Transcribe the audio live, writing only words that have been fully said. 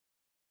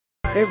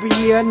Every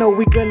year I know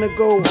we gonna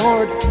go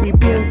hard. We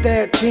been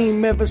that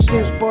team ever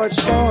since Bart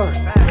started.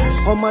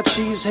 All my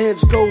cheese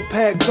heads go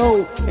pack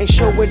go. Ain't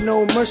showing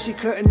no mercy,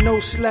 cutting no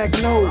slack,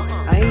 no.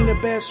 I ain't a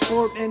bad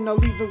sport and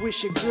I'll even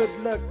wish you good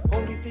luck.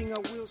 Only thing I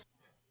will.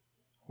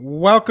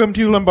 Welcome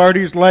to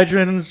Lombardi's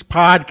Legends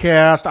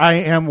podcast. I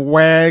am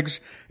Wags,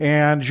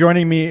 and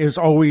joining me as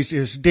always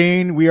is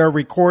Dane. We are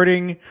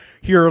recording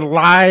here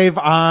live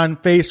on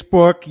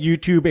Facebook,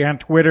 YouTube, and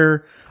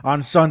Twitter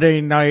on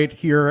Sunday night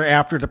here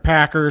after the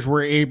Packers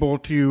were able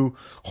to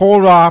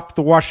hold off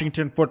the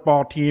Washington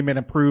football team and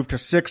improve to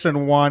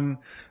 6-1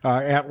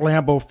 at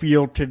Lambeau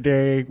Field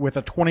today with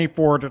a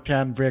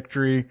 24-10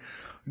 victory.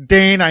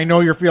 Dane, I know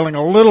you're feeling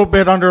a little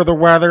bit under the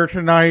weather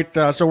tonight,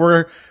 so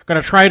we're going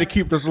to try to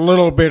keep this a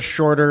little bit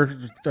shorter,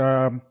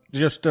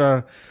 just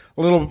a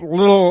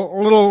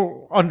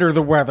little under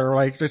the weather,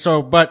 like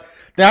so. But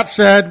that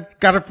said,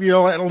 got to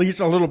feel at least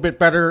a little bit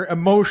better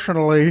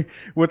emotionally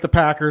with the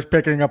Packers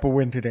picking up a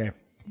win today.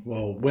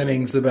 Well,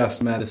 winning's the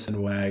best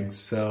medicine, Wags.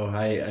 So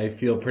I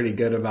feel pretty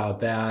good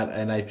about that.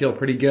 And I feel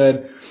pretty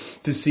good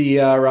to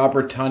see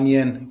Robert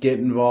Tonyan get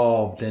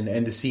involved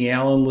and to see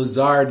Alan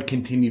Lazard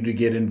continue to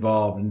get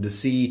involved and to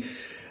see,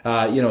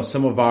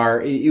 some of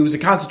it was a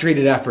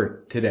concentrated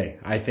effort today,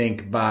 I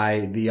think,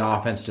 by the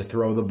offense to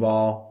throw the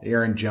ball.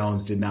 Aaron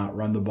Jones did not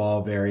run the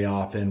ball very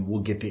often.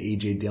 We'll get to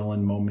A.J.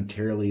 Dillon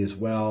momentarily as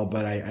well.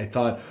 But I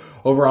thought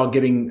overall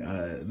getting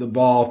the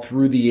ball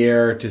through the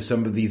air to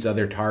some of these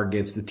other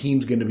targets, the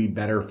team's going to be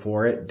better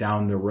for it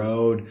down the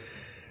road.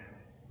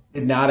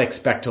 Did not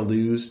expect to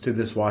lose to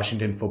this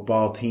Washington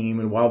football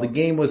team. And while the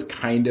game was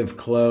kind of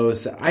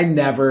close, I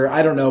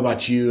don't know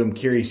about you, I'm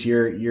curious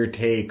your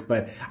take,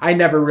 but I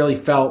never really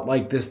felt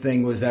like this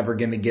thing was ever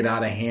going to get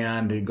out of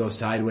hand and go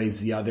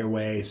sideways the other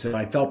way. So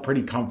I felt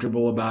pretty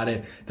comfortable about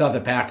it. Thought the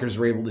Packers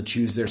were able to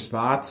choose their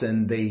spots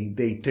and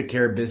they took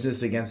care of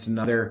business against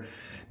another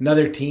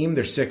team.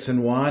 They're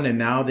 6-1, and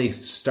now they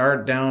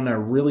start down a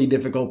really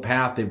difficult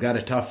path. They've got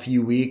a tough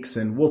few weeks,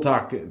 and we'll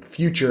talk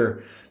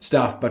future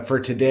stuff. But for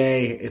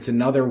today, it's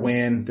another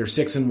win. They're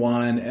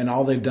 6-1, and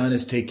all they've done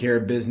is take care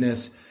of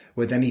business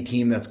with any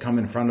team that's come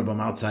in front of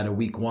them outside of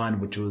week one,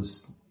 which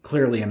was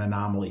clearly an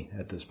anomaly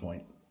at this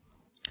point.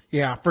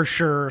 Yeah, for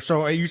sure.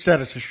 So you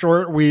said it's a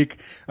short week,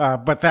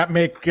 but that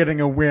makes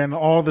getting a win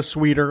all the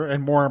sweeter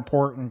and more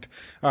important.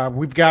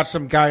 We've got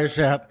some guys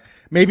that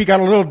maybe got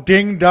a little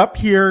dinged up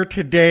here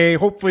today.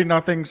 Hopefully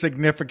nothing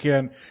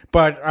significant,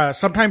 but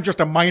sometimes just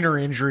a minor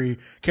injury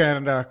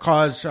can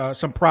cause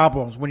some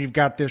problems when you've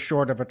got this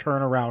short of a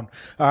turnaround.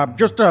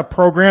 Just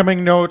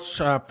programming notes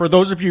for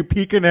those of you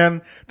peeking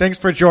in. Thanks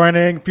for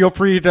joining. Feel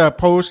free to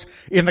post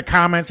in the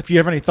comments if you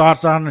have any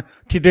thoughts on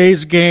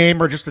today's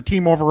game or just the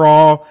team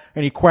overall,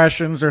 any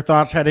questions or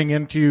thoughts heading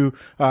into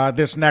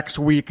this next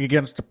week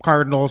against the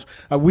Cardinals.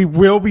 We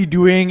will be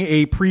doing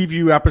a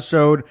preview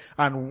episode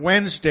on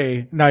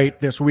Wednesday night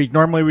this week.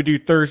 Normally we do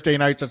Thursday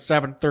nights at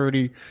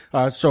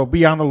 7:30, so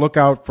be on the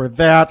lookout for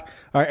that.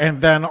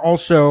 And then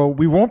also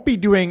we won't be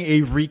doing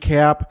a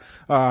recap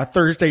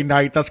Thursday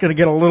night. That's going to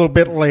get a little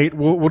bit late.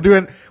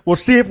 We'll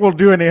see if we'll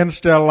do an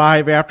Insta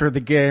live after the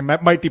game.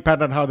 That might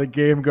depend on how the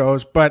game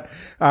goes, but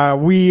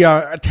we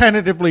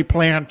tentatively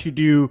plan to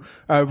do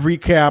a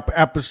recap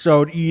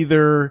episode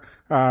either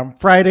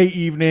Friday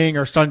evening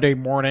or Sunday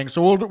morning.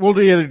 So we'll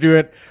either do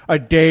it a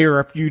day or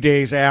a few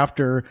days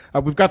after.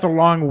 We've got the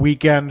long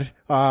weekend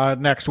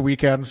next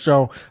weekend,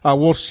 so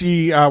we'll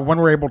see when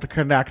we're able to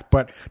connect.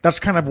 But that's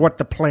kind of what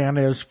the plan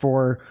is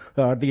for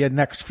the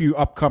next few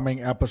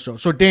upcoming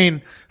episodes. So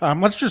Dane,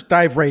 let's just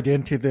dive right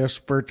into this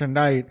for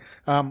tonight.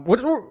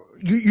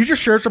 You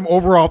just shared some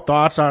overall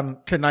thoughts on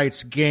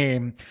tonight's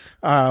game.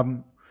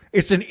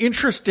 It's an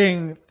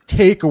interesting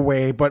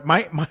takeaway, but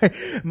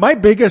my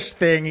biggest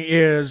thing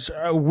is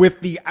with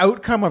the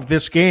outcome of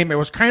this game, it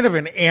was kind of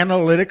an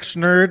analytics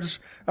nerds,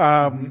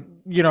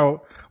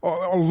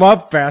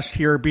 love fest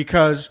here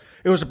because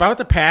it was about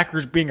the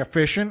Packers being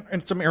efficient in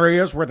some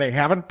areas where they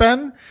haven't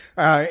been,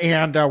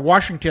 and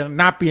Washington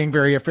not being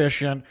very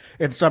efficient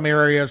in some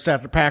areas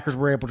that the Packers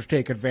were able to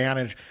take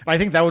advantage. And I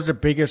think that was the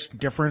biggest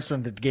difference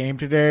in the game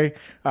today.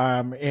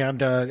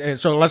 And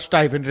so let's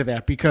dive into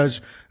that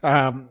because,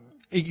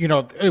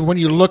 when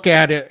you look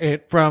at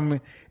it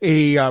from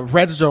a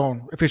red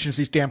zone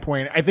efficiency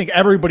standpoint, I think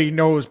everybody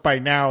knows by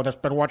now that's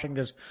been watching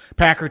this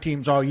Packer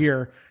teams all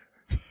year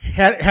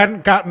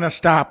hadn't gotten a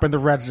stop in the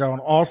red zone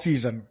all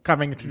season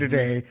coming to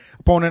today.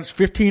 Opponents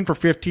 15 for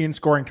 15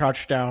 scoring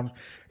touchdowns,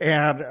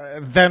 and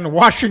then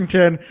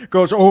Washington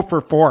goes 0 for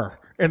 4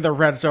 in the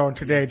red zone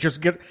today.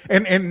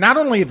 And not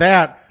only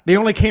that, they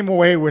only came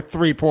away with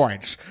 3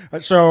 points.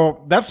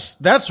 So that's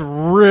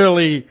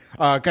really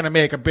going to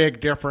make a big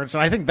difference.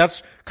 And I think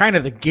that's kind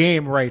of the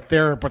game right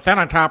there. But then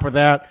on top of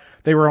that,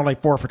 they were only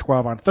 4 for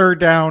 12 on third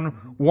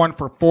down, 1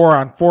 for 4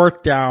 on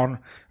fourth down.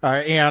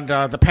 And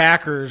the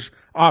Packers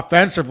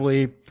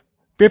offensively,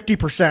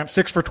 50%,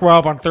 6 for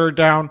 12 on third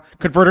down,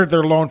 converted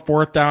their lone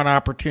fourth down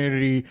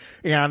opportunity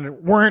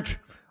and weren't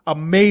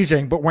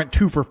amazing, but went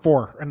 2 for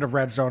 4 in the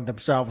red zone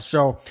themselves.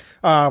 So,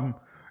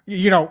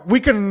 we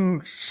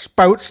can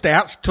spout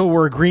stats till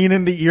we're green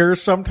in the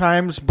ears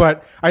sometimes,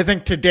 but I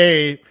think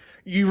today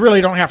you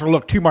really don't have to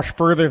look too much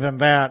further than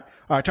that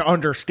to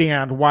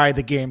understand why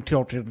the game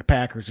tilted the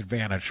Packers'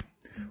 advantage.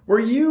 Were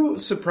you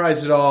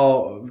surprised at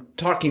all,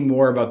 talking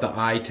more about the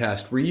eye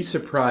test, were you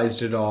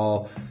surprised at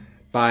all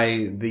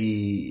by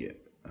the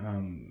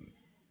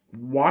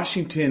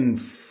Washington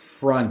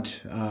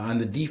front on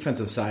the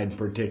defensive side in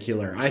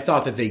particular? I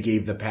thought that they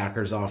gave the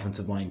Packers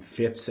offensive line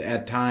fits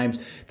at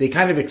times. They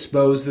kind of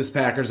exposed this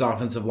Packers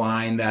offensive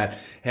line that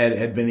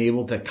had been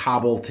able to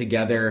cobble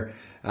together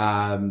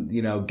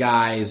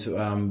guys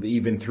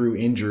even through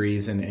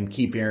injuries and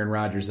keep Aaron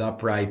Rodgers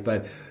upright.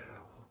 But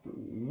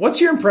what's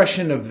your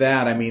impression of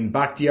that? I mean,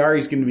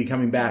 Bakhtiari's going to be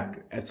coming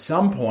back at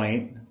some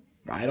point.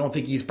 I don't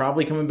think he's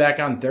probably coming back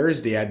on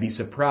Thursday. I'd be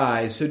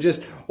surprised. So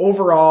just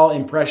overall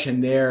impression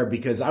there,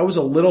 because I was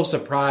a little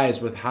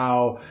surprised with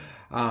how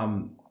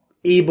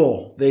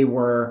able they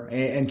were.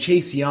 And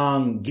Chase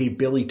Young gave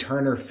Billy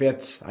Turner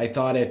fits, I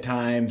thought, at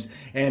times.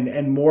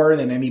 And more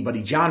than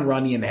anybody, John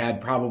Runyon had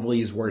probably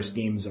his worst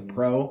game as a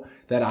pro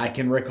that I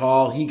can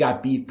recall. He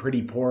got beat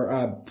pretty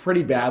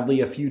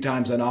badly a few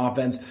times on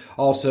offense,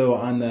 also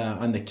on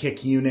the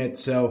kick unit.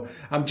 So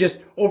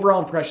just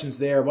overall impressions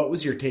there. What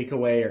was your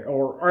takeaway,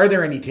 or are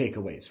there any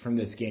takeaways from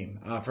this game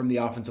from the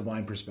offensive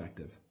line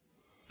perspective?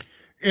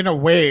 In a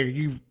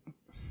way,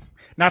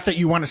 not that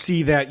you want to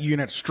see that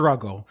unit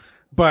struggle,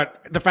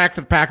 but the fact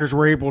that the Packers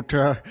were able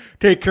to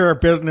take care of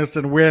business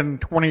and win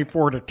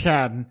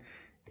 24-10,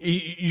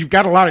 you've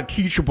got a lot of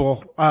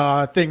teachable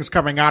things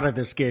coming out of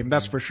this game,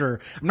 that's for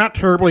sure. I'm not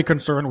terribly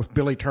concerned with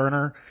Billy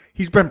Turner.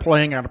 He's been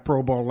playing at a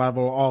Pro Bowl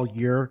level all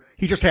year.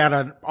 He just had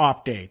an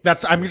off day.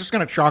 I'm just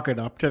going to chalk it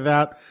up to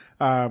that.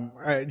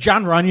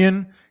 John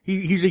Runyon,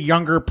 he's a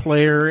younger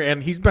player,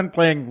 and he's been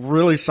playing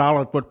really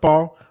solid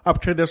football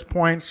up to this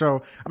point,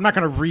 so I'm not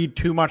going to read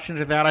too much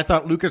into that. I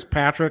thought Lucas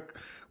Patrick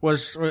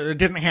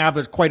didn't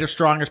have quite as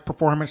strong as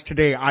performance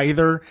today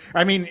either.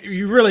 I mean,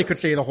 you really could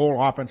say the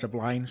whole offensive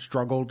line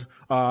struggled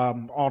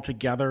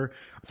altogether.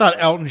 I thought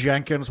Elton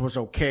Jenkins was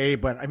okay,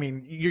 but I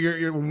mean,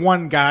 your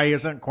one guy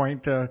isn't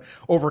going to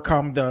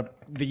overcome the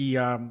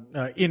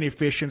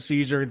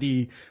inefficiencies or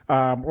the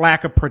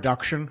lack of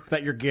production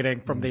that you're getting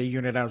from the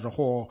unit as a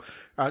whole.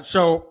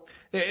 So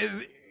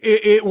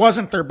it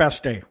wasn't their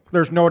best day.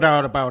 There's no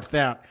doubt about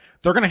that.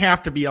 They're going to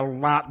have to be a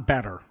lot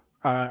better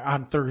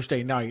on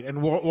Thursday night,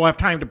 and we'll have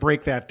time to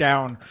break that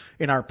down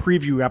in our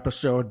preview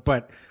episode.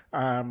 But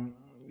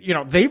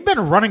they've been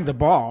running the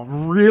ball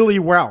really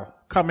well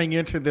coming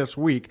into this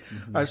week.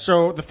 Mm-hmm.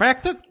 So the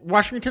fact that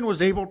Washington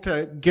was able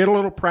to get a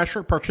little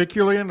pressure,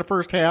 particularly in the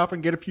first half,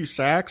 and get a few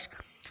sacks,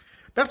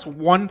 that's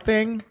one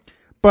thing.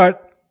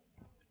 But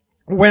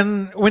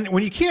when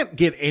you can't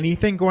get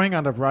anything going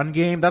on the run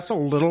game, that's a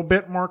little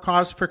bit more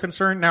cause for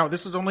concern. Now,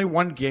 this is only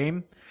one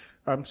game.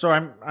 So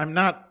I'm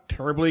not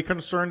terribly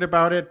concerned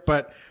about it,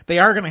 but they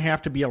are going to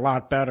have to be a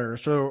lot better.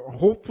 So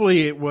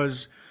hopefully it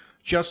was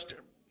just,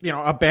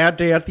 a bad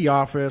day at the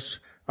office.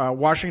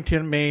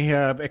 Washington may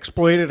have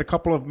exploited a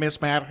couple of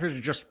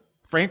mismatches, just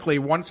frankly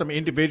won some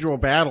individual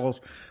battles.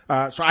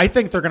 So I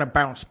think they're going to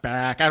bounce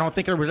back. I don't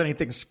think there was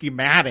anything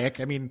schematic.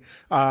 I mean,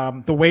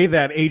 the way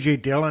that A.J.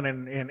 Dillon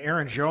and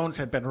Aaron Jones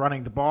had been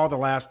running the ball the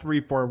last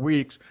 3-4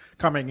 weeks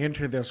coming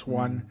into this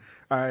one,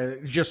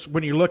 just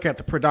when you look at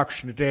the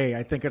production today,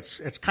 I think it's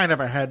kind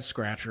of a head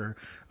scratcher.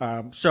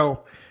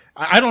 So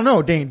I don't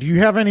know, Dane, do you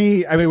have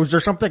any, was there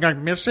something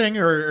I'm missing,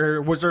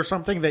 or was there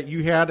something that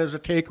you had as a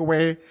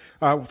takeaway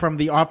from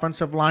the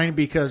offensive line?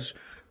 Because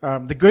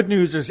the good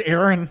news is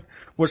Aaron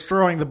was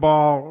throwing the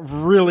ball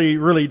really,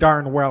 really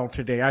darn well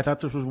today. I thought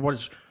this was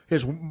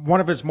one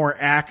of his more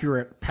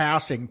accurate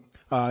passing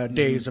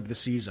days of the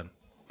season.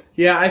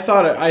 Yeah, I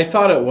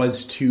thought it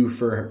was too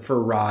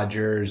for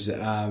Rodgers.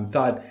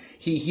 Thought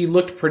he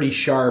looked pretty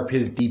sharp.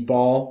 His deep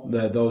ball,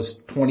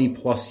 those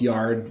 20+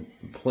 yard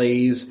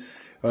plays,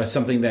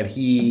 something that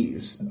he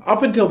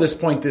up until this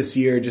point this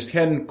year just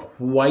hadn't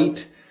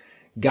quite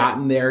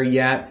gotten there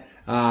yet.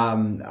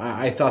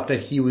 I thought that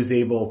he was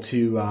able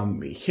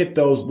to hit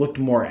those, looked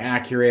more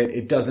accurate.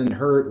 It doesn't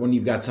hurt when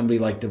you've got somebody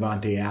like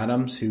Davante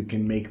Adams who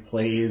can make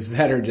plays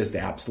that are just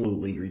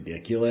absolutely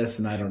ridiculous,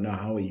 and I don't know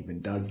how he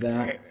even does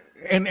that.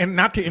 And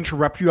not to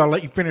interrupt you, I'll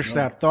let you finish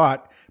that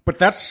thought, but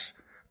that's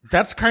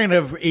kind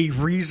of a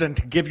reason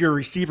to give your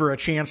receiver a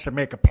chance to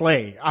make a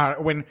play.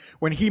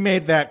 When he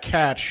made that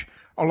catch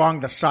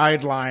along the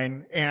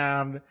sideline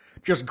and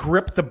just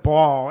gripped the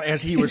ball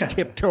as he was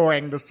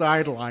tiptoeing the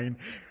sideline,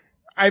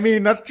 I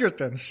mean, that's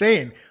just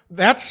insane.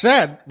 That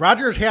said,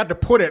 Rodgers had to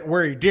put it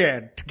where he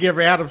did to give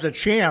Adams a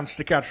chance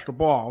to catch the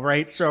ball,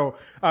 right? So,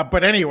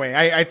 but anyway,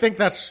 I think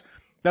that's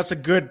a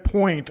good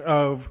point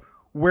of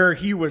where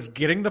he was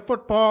getting the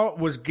football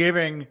was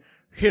giving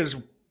his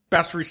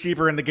best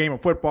receiver in the game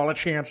of football a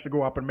chance to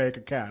go up and make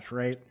a catch,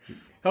 right?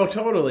 Oh,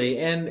 totally.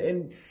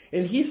 And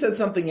he said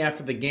something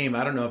after the game.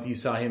 I don't know if you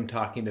saw him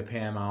talking to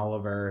Pam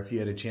Oliver, if you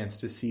had a chance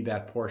to see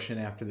that portion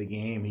after the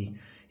game.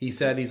 He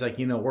said, he's like,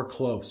 we're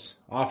close.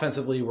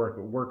 Offensively,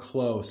 we're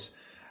close.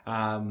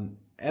 And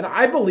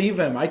I believe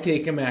him. I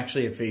take him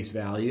actually at face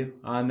value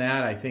on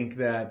that. I think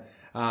that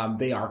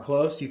they are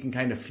close. You can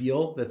kind of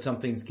feel that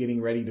something's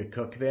getting ready to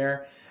cook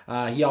there.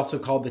 He also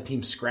called the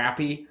team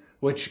scrappy,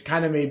 which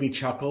kind of made me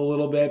chuckle a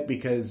little bit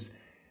because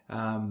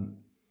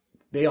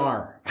they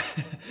are.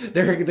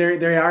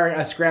 They are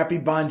a scrappy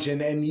bunch,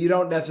 and you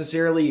don't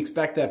necessarily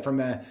expect that from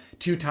a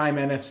two-time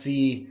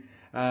NFC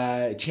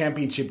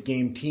championship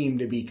game team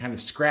to be kind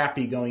of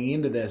scrappy going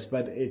into this,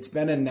 but it's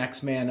been a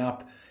next man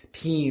up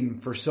team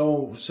for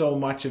so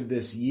much of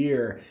this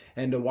year,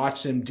 and to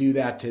watch them do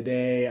that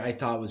today I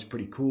thought was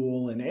pretty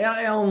cool. And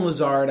Allen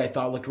Lazard I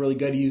thought looked really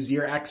good. He was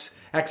your X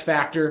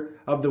factor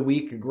of the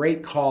week. A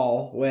great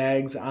call,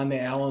 Wags, on the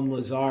Allen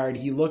Lazard.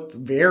 He looked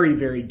very,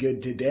 very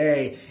good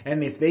today,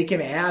 and if they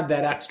can add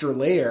that extra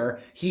layer,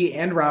 he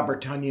and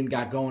Robert Tonyan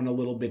got going a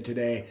little bit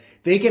today.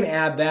 They can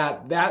add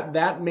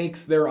that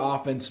makes their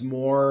offense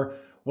more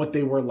what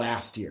they were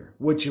last year,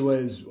 which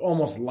was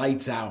almost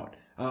lights out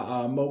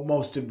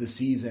most of the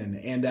season.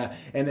 And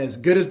as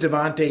good as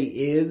Devontae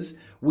is,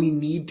 we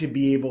need to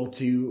be able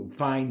to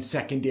find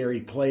secondary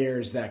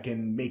players that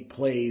can make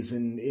plays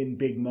in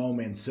big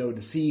moments. So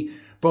to see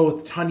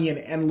both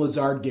Tonyan and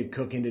Lazard get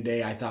cooking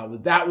today, I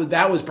thought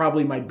that was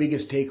probably my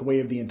biggest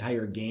takeaway of the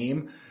entire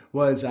game,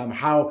 was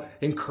how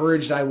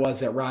encouraged I was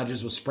that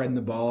Rodgers was spreading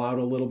the ball out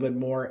a little bit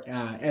more,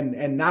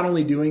 and not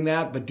only doing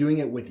that, but doing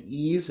it with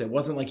ease. It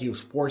wasn't like he was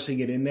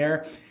forcing it in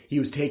there. He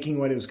was taking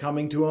what it was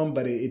coming to him,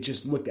 but it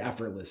just looked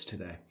effortless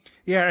today.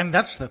 Yeah, and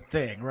that's the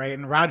thing, right?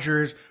 And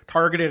Rodgers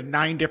targeted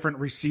 9 different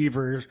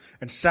receivers,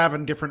 and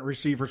 7 different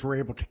receivers were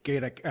able to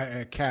get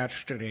a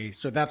catch today.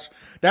 So that's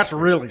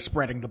really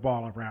spreading the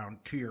ball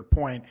around, to your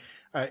point.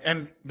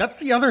 And that's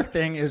the other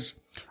thing is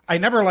I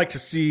never like to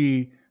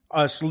see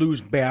us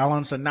lose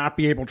balance and not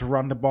be able to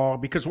run the ball,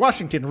 because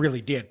Washington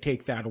really did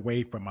take that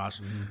away from us.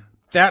 Mm-hmm.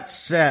 That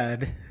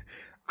said,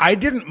 I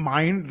didn't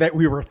mind that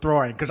we were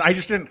throwing because I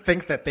just didn't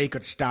think that they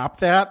could stop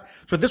that.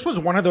 So this was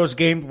one of those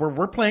games where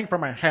we're playing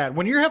from ahead.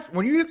 When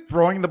you're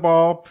throwing the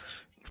ball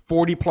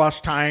 40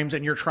 plus times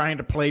and you're trying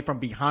to play from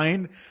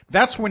behind,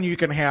 that's when you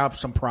can have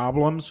some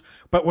problems.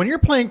 But when you're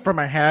playing from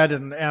ahead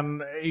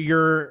and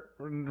you're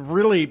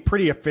really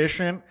pretty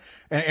efficient,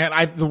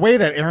 and the way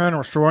that Aaron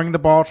was throwing the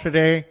ball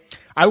today,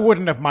 I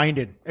wouldn't have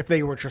minded if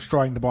they were just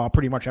throwing the ball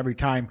pretty much every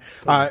time.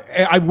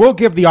 I will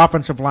give the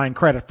offensive line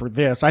credit for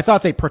this. I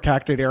thought they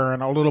protected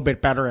Aaron a little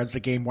bit better as the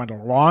game went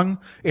along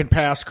in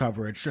pass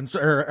coverage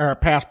or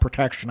pass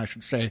protection, I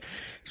should say.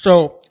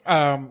 So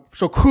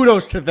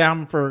kudos to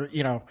them for,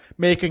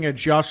 making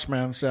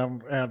adjustments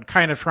and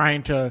kind of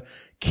trying to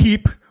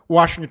keep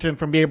Washington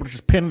from being able to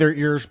just pin their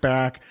ears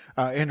back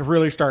and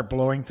really start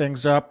blowing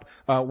things up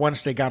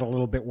once they got a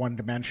little bit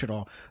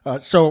one-dimensional.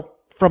 So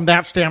from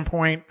that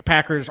standpoint, the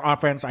Packers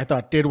offense, I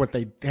thought, did what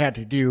they had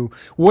to do.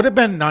 Would have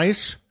been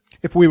nice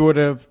if we would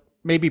have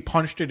maybe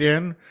punched it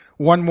in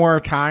one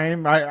more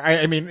time.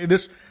 I mean,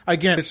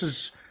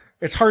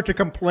 it's hard to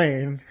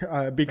complain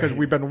because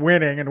we've been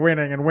winning and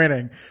winning and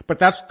winning. But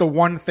that's the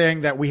one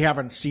thing that we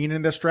haven't seen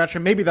in this stretch.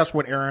 And maybe that's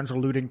what Aaron's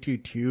alluding to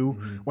too,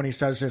 when he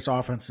says this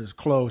offense is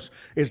close,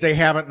 is they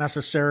haven't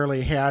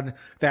necessarily had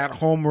that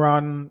home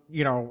run,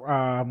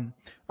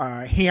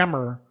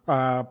 hammer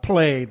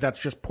play that's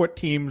just put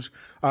teams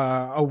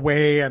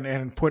away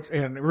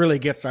and really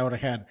gets out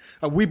ahead.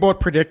 We both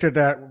predicted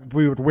that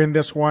we would win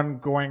this one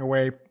going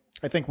away.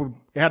 I think we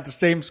had the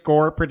same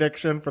score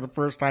prediction for the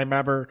first time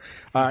ever,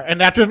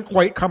 and that didn't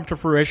quite come to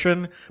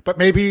fruition. But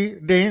maybe,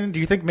 Dane, do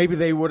you think maybe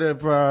they would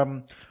have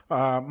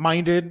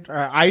minded?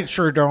 I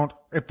sure don't.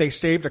 If they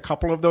saved a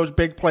couple of those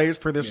big plays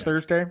for this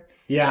Thursday.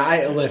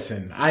 Yeah, let's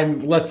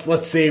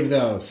save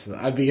those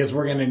because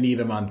we're going to need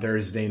them on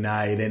Thursday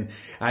night. And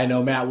I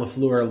know Matt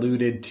LaFleur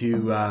alluded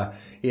to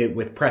it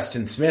with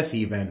Preston Smith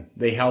even.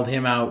 They held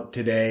him out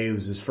today. It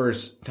was his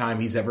first time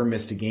he's ever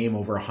missed a game,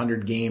 over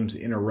 100 games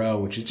in a row,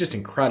 which is just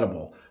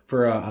incredible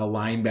for a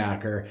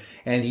linebacker.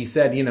 And he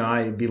said,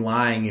 I'd be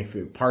lying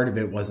if part of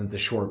it wasn't the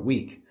short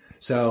week.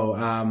 So,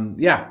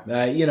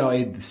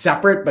 a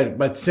separate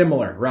but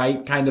similar,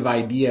 right? Kind of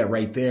idea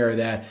right there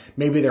that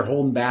maybe they're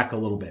holding back a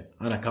little bit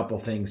on a couple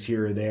things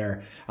here or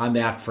there on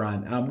that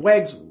front.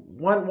 Wags,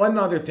 one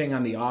other thing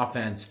on the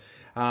offense,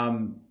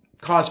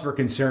 cause for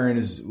concern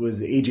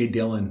was A.J.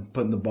 Dillon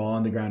putting the ball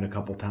on the ground a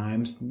couple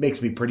times.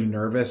 Makes me pretty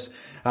nervous.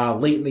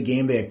 Late in the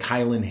game, they had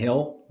Kylan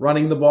Hill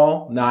running the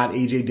ball, not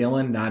A.J.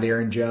 Dillon, not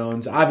Aaron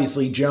Jones.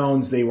 Obviously,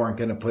 Jones, they weren't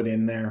going to put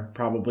in there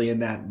probably in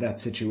that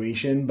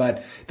situation,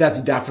 but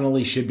that's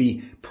definitely should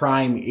be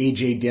prime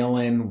A.J.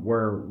 Dillon.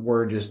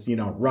 We're just,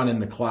 running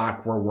the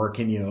clock. We're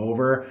working you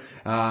over.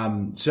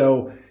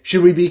 So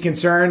should we be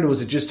concerned?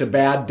 Was it just a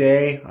bad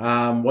day?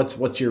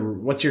 What's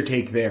your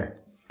take there?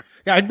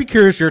 Yeah, I'd be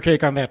curious your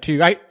take on that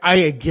too.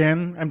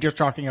 I'm just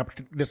chalking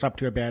this up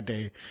to a bad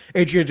day.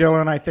 A.J.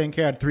 Dillon, I think,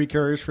 had 3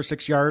 carries for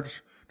 6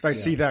 yards. Did I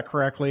see that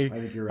correctly? I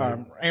think you're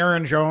right.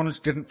 Aaron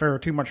Jones didn't fare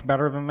too much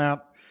better than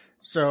that.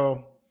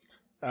 So,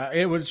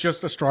 It was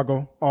just a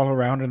struggle all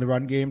around in the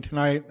run game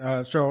tonight.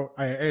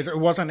 It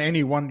wasn't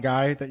any one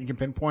guy that you can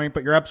pinpoint,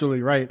 but you're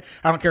absolutely right.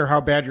 I don't care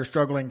how bad you're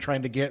struggling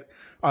trying to get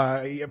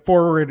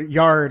forward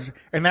yards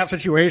in that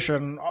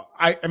situation.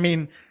 I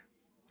mean,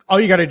 all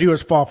you got to do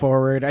is fall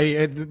forward.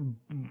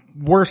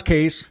 Worst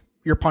case,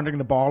 you're punting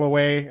the ball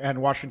away,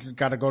 and Washington's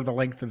got to go to the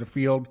length of the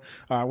field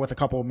with a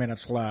couple of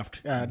minutes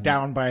left,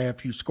 down by a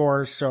few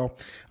scores. So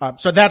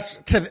that's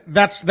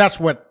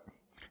what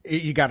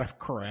you got to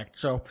correct.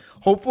 So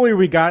hopefully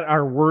we got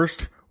our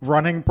worst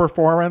running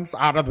performance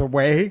out of the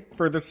way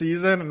for the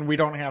season, and we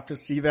don't have to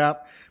see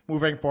that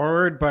moving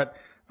forward. But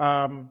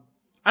I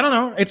don't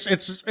know. It's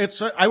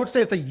I would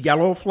say it's a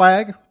yellow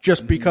flag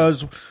just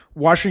because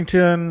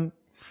Washington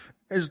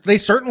they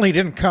certainly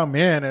didn't come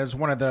in as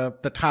one of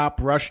the top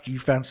rush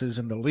defenses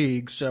in the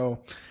league. So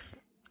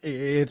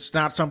it's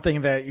not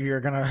something that you're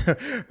gonna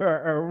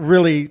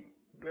really.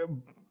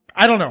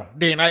 I don't know,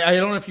 Dane. I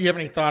don't know if you have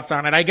any thoughts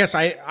on it. I guess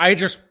I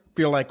just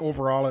feel like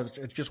overall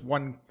it's just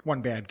one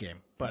bad game.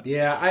 But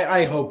yeah,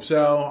 I hope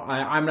so.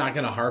 I'm not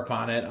going to harp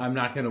on it. I'm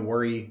not going to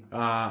worry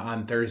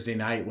on Thursday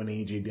night when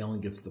A.J.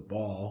 Dillon gets the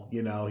ball.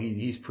 You know,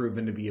 he's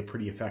proven to be a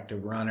pretty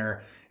effective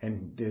runner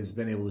and has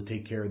been able to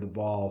take care of the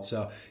ball.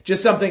 So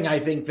just something I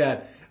think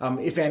that,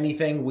 if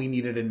anything, we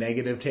needed a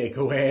negative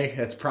takeaway.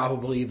 That's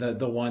probably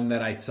the one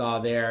that I saw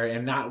there,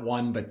 and not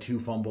one but two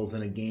fumbles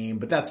in a game.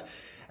 But that's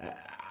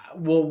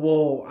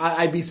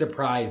I'd be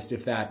surprised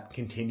if that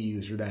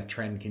continues or that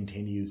trend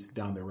continues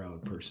down the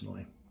road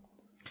personally.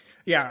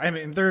 Yeah, I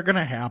mean, they're going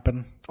to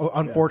happen.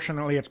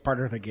 Unfortunately, It's part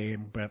of the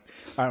game, but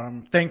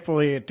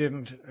thankfully it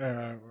didn't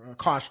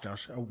cost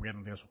us a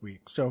win this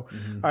week. So,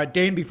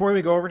 Dane, before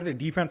we go over to the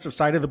defensive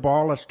side of the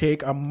ball, let's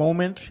take a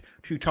moment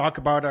to talk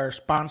about our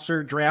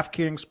sponsor,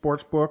 DraftKings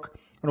Sportsbook,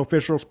 an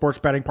official sports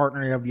betting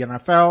partner of the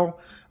NFL.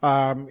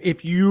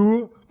 If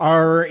you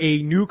are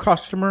a new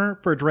customer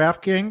for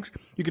DraftKings,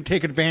 you can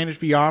take advantage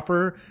of the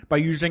offer by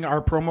using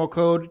our promo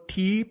code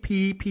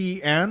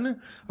TPPN,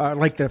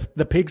 like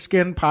the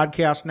Pigskin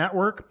Podcast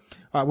Network.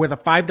 With a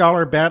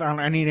 $5 bet on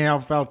any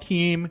NFL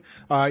team,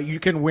 you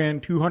can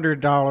win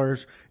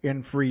 $200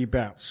 in free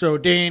bets. So,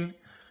 Dane,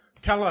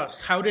 tell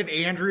us, how did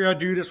Andrea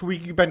do this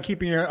week? You've been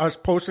keeping us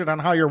posted on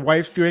how your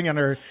wife's doing and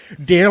her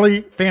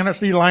daily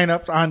fantasy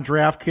lineups on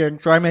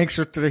DraftKings. So I'm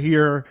anxious to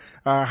hear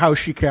how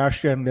she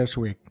cashed in this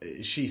week.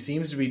 She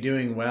seems to be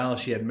doing well.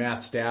 She had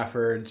Matt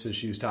Stafford, so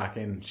she was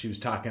talking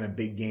a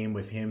big game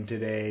with him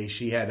today.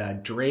 She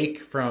had Drake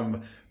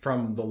from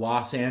the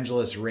Los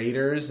Angeles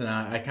Raiders, and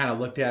I kind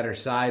of looked at her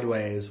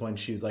sideways when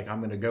she was like, I'm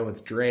going to go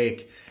with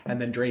Drake. And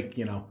then Drake,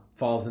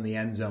 falls in the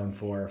end zone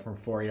from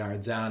 4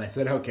 yards down. I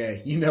said,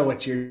 okay, you know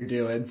what you're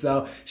doing.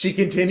 So she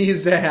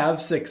continues to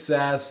have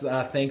success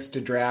thanks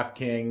to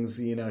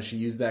DraftKings. She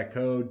used that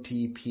code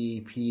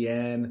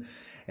TPPN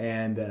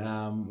and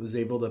was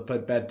able to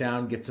put bet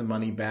down, get some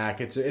money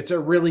back. It's a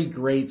really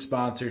great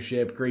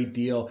sponsorship, great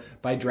deal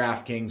by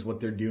DraftKings,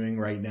 what they're doing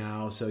right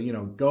now. So,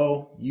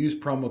 go use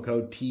promo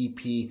code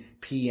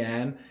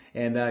TPPN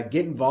and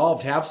get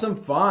involved, have some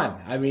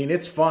fun. I mean,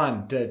 it's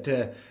fun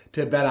to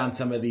bet on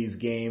some of these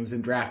games,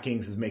 and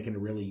DraftKings is making it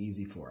really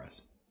easy for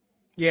us.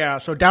 Yeah,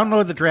 so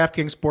download the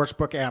DraftKings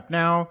Sportsbook app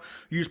now.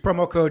 Use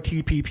promo code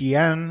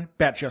TPPN.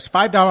 Bet just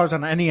 $5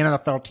 on any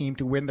NFL team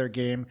to win their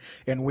game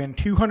and win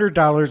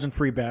 $200 in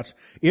free bets.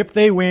 If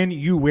they win,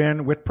 you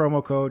win with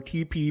promo code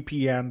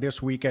TPPN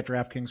this week at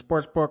DraftKings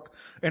Sportsbook,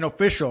 an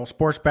official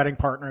sports betting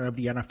partner of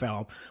the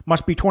NFL.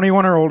 Must be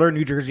 21 or older,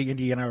 New Jersey,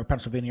 Indiana, or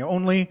Pennsylvania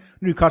only.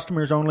 New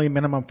customers only.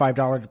 Minimum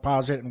 $5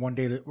 deposit and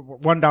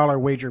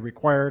 $1 wager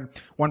required.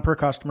 One per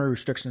customer.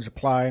 Restrictions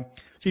apply.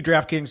 See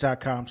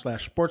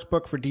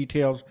DraftKings.com/sportsbook for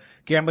details.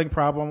 Gambling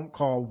problem?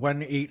 Call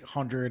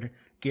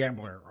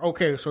 1-800-GAMBLER.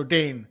 Okay, so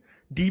Dane,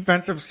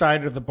 defensive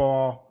side of the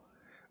ball.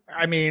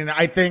 I mean,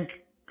 I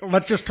think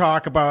let's just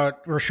talk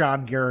about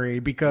Rashan Gary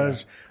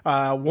because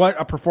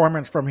what a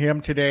performance from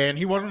him today. And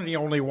he wasn't the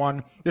only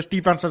one. This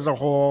defense as a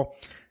whole,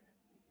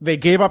 they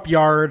gave up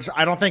yards.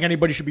 I don't think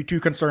anybody should be too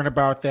concerned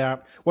about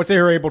that. What they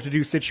were able to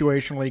do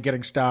situationally,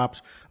 getting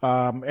stops,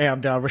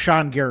 and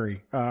Rashan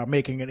Gary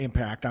making an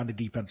impact on the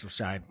defensive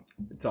side.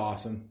 It's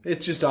awesome.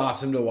 It's just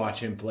awesome to watch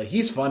him play.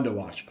 He's fun to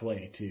watch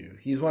play, too.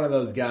 He's one of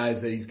those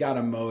guys that he's got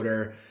a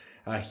motor.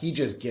 He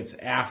just gets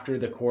after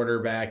the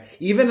quarterback.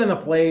 Even in the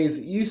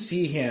plays, you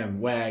see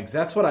him, Wags.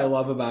 That's what I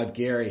love about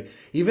Gary.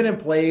 Even in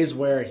plays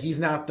where he's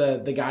not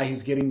the guy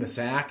who's getting the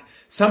sack,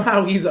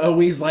 somehow he's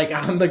always like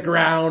on the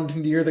ground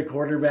near the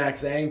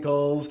quarterback's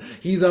ankles.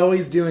 He's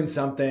always doing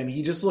something.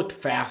 He just looked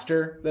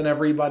faster than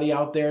everybody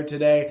out there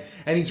today,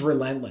 and he's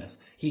relentless.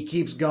 He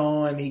keeps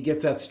going. He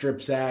gets that strip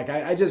sack.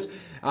 I just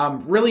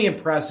really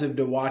impressive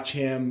to watch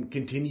him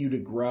continue to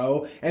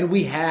grow, and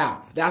we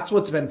have. That's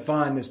what's been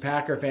fun as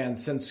Packer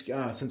fans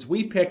since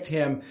we picked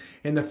him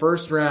in the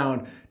first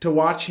round to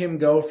watch him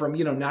go from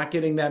not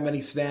getting that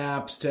many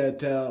snaps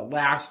to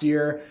last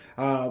year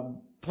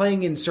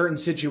playing in certain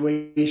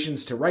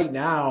situations to right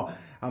now.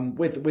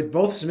 With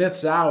both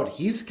Smiths out,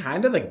 he's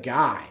kind of the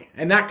guy.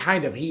 And not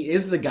kind of, he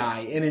is the guy.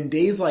 And in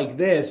days like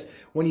this,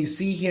 when you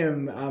see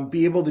him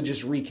be able to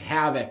just wreak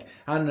havoc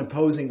on an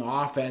opposing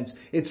offense,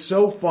 it's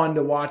so fun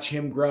to watch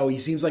him grow. He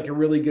seems like a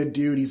really good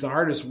dude. He's the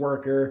hardest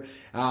worker.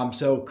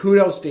 So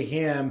kudos to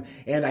him.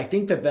 And I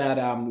think that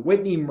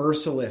Whitney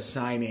Mercilus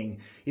signing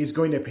is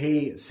going to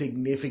pay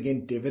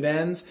significant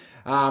dividends.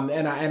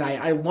 And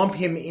I lump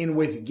him in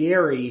with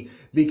Gary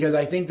because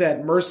I think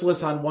that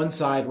Mercilus on one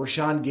side,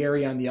 Rashawn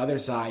Gary on the other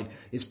side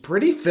is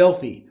pretty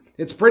filthy.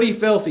 It's pretty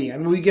filthy.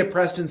 And when we get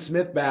Preston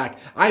Smith back,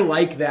 I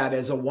like that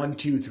as a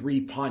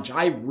 1-2-3 punch.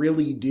 I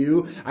really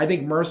do. I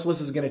think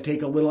Mercilus is going to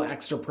take a little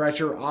extra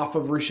pressure off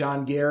of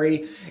Rashawn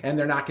Gary, and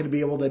they're not going to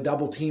be able to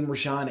double team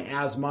Rashawn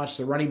as much.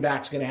 The running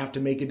back's going to have to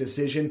make a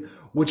decision.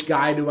 Which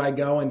guy do I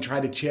go and try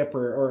to chip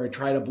or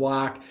try to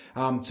block?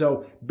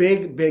 So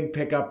big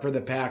pickup for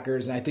the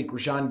Packers. And I think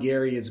Rashawn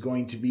Gary is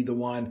going to be the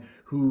one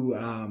who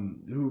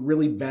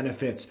really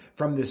benefits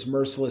from this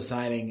Mercilus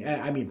signing.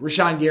 I mean,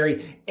 Rashawn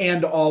Gary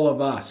and all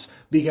of us,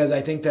 because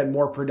I think that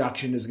more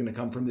production is going to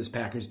come from this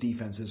Packers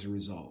defense as a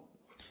result.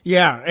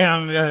 Yeah,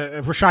 and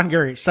Rashawn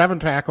Gary, 7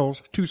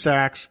 tackles, 2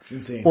 sacks,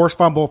 Insane. Forced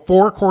fumble,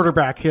 4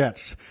 quarterback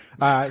hits.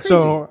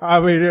 So, I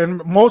mean,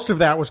 and most of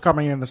that was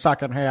coming in the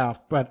second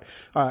half, but,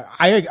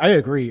 I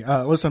agree.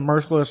 Listen,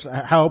 Mercilus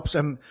helps.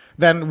 And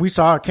then we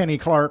saw Kenny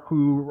Clark,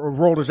 who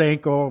rolled his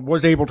ankle,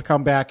 was able to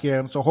come back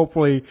in. So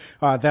hopefully,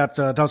 that,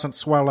 doesn't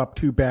swell up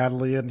too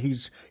badly. And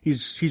he's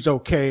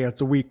okay as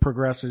the week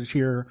progresses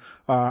here,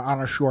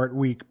 on a short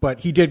week, but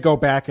he did go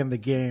back in the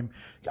game.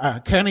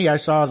 Kenny, I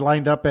saw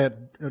lined up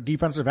at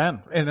defensive end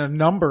in a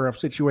number of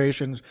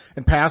situations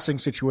and passing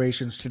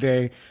situations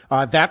today.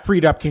 That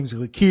freed up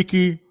Kingsley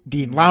Keke.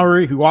 Dean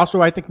Lowry, who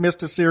also I think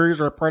missed a series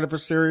or a part of a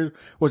series,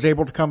 was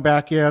able to come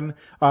back in.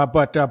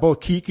 But both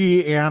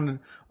Keke and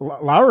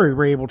Lowry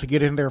were able to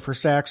get in there for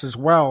sacks as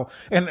well.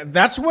 And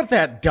that's what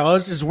that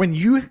does, is when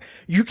you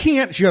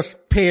can't just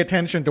pay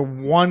attention to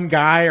one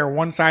guy or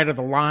one side of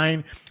the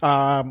line.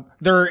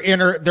 They're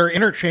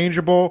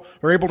interchangeable.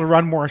 They're able to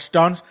run more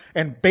stunts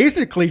and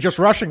basically just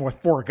rushing with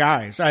 4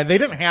 guys. They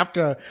didn't have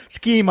to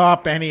scheme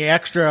up any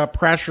extra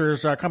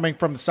pressures coming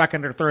from the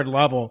second or third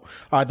level.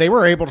 They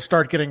were able to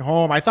start getting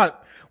home. I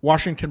thought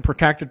Washington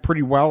protected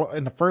pretty well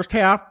in the first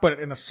half, but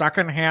in the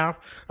second half,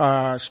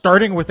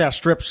 starting with that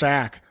strip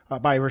sack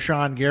by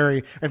Rashawn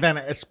Gary, and then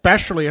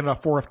especially in the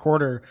fourth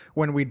quarter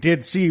when we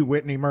did see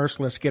Whitney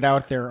Mercilus get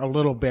out there a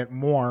little bit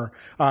more,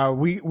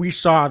 we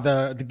saw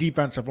the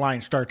defensive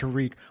line start to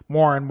wreak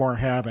more and more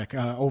havoc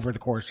over the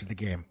course of the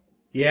game.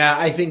 Yeah,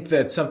 I think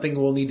that's something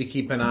we'll need to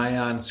keep an eye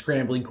on.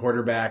 Scrambling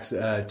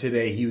quarterbacks.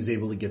 Today he was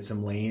able to get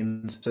some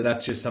lanes. So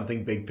that's just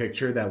something big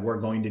picture that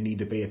we're going to need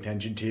to pay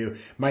attention to.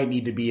 Might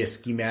need to be a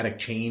schematic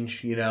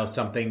change,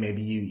 something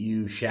maybe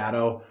you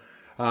shadow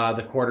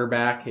the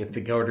quarterback if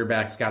the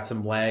quarterback's got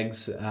some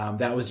legs.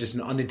 That was just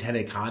an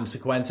unintended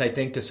consequence, I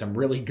think, to some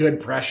really good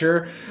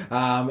pressure.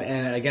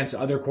 And against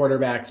other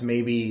quarterbacks,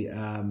 maybe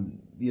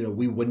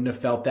we wouldn't have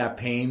felt that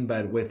pain,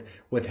 but with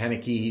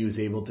Heinicke, he was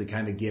able to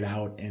kind of get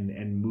out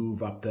and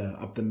move up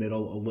the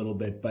middle a little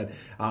bit. But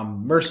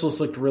Mercilus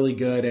looked really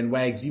good. And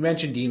Wags, you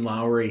mentioned Dean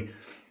Lowry.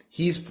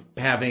 He's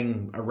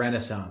having a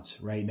renaissance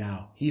right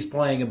now. He's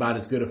playing about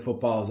as good a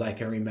football as I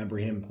can remember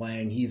him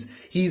playing.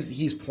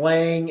 He's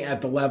playing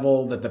at the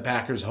level that the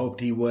Packers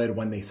hoped he would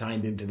when they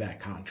signed him to that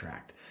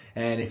contract.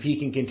 And if he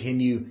can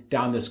continue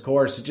down this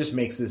course, it just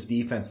makes this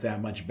defense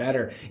that much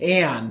better.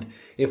 And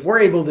if we're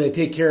able to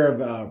take care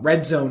of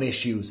red zone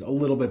issues a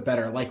little bit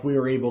better, like we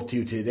were able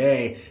to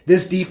today,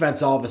 this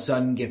defense all of a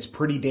sudden gets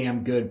pretty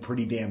damn good,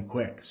 pretty damn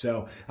quick.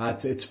 So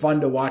it's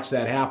fun to watch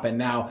that happen.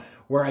 Now,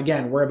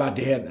 we're about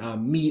to hit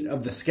meat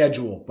of the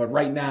schedule, but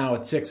right now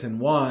at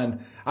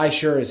 6-1, I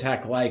sure as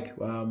heck like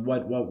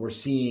what we're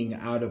seeing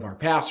out of our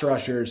pass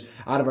rushers,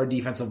 out of our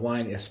defensive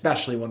line,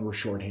 especially when we're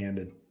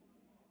shorthanded.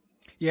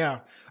 Yeah.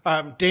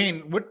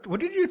 Dane, what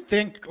did you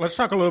think? Let's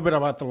talk a little bit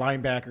about the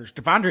linebackers.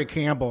 Devondre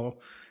Campbell,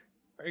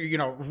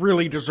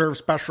 really deserves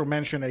special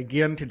mention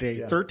again today.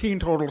 Yeah. 13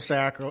 total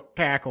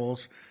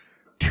tackles,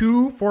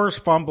 2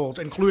 forced fumbles,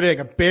 including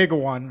a big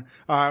one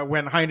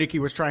when Heinicke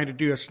was trying to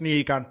do a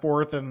sneak on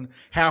 4th and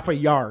half a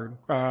yard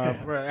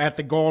at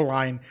the goal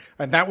line.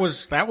 And that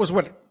was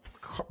what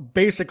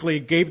basically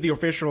gave the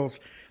officials,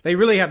 they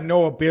really had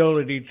no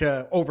ability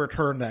to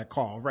overturn that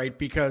call, right?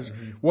 Because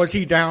was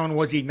he down,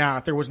 was he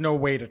not? There was no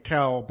way to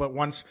tell. But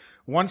once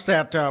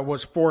that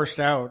was forced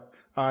out,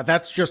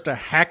 that's just a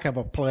heck of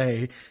a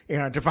play.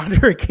 And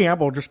Devondre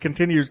Campbell just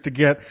continues to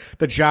get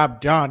the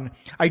job done.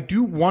 I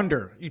do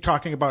wonder, you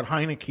talking about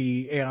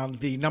Heinicke and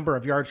the number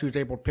of yards he was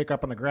able to pick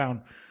up on the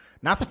ground.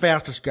 Not the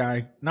fastest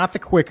guy, not the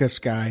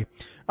quickest guy.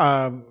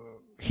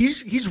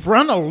 He's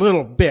run a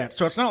little bit,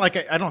 so it's not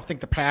like I don't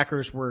think the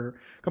Packers were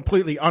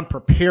completely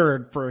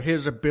unprepared for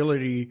his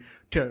ability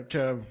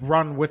to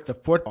run with the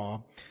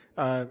football.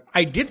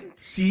 I didn't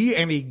see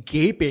any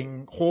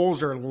gaping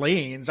holes or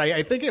lanes.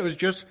 I think it was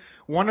just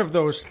one of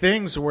those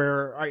things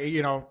where,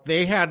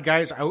 they had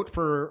guys out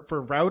for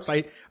routes.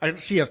 I didn't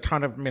see a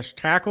ton of missed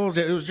tackles.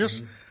 It was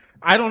just,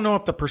 I don't know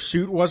if the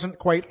pursuit wasn't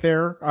quite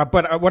there,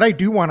 but what I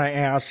do want to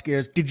ask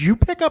is, did you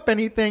pick up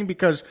anything?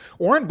 Because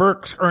Oren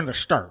Burks earned the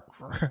start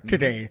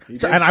today,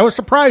 and I was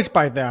surprised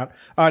by that,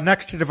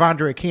 next to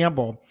Devondre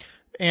Campbell.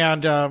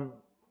 And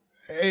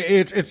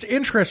it's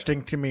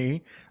interesting to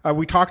me.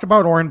 We talked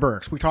about Oren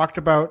Burks. We talked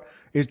about,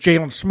 is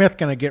Jalen Smith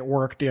going to get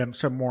worked in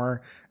some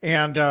more?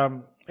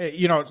 And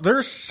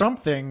there's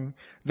something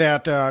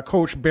that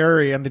Coach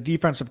Barry and the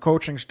defensive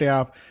coaching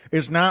staff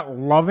is not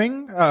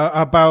loving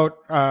about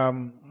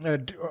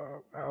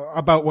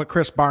what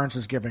Chris Barnes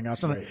is giving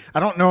us. And right. I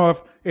don't know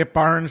if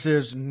Barnes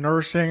is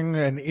nursing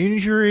an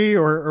injury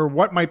or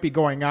what might be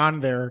going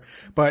on there,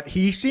 but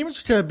he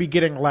seems to be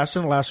getting less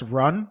and less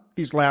run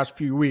these last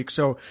few weeks.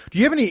 So do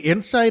you have any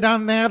insight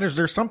on that? Is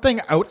there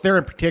something out there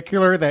in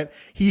particular that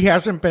he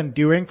hasn't been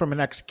doing from an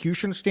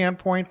execution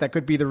standpoint that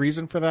could be the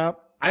reason for that?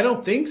 I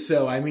don't think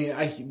so. I mean,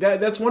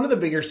 that's one of the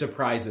bigger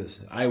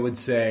surprises, I would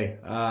say,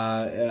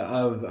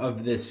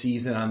 of this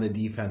season on the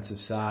defensive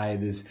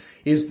side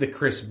is the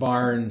Chris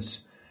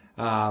Barnes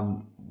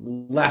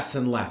less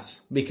and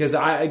less, because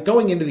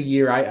going into the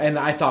year,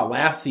 I thought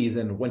last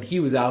season when he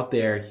was out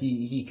there,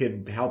 he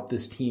could help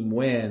this team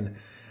win.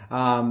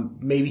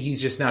 Maybe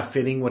he's just not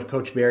fitting what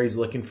Coach Barry's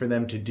looking for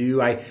them to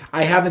do. I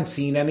haven't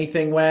seen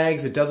anything,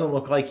 Wags. It doesn't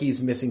look like he's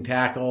missing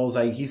tackles.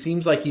 He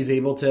seems like he's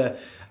able to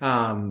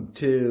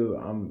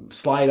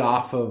slide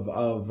off of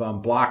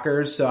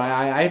blockers. So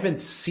I haven't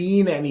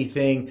seen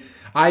anything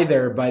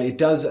either, but it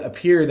does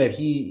appear that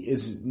he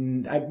is,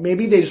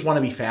 maybe they just want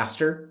to be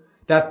faster.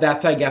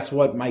 That's, I guess,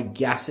 what my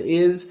guess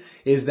is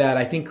that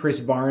I think Chris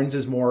Barnes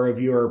is more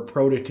of your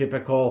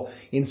prototypical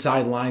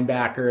inside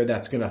linebacker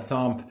that's going to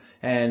thump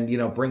and,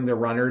 bring the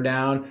runner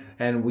down.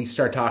 And we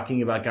start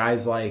talking about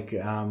guys like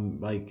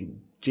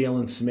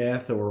Jalen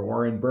Smith or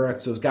Oren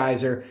Burks. Those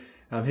guys are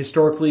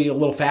historically a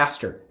little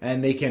faster,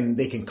 and they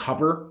can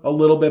cover a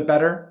little bit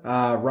better,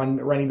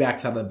 running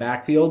backs out of the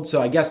backfield.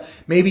 So I guess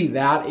maybe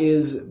that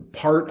is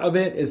part of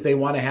it, is they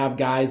want to have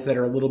guys that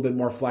are a little bit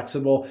more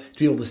flexible to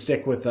be able to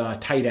stick with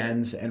tight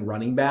ends and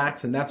running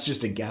backs. And that's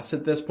just a guess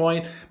at this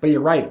point. But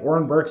you're right.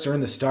 Oren Burks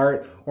earned the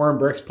start. Oren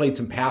Burks played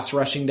some pass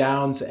rushing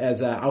downs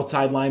as an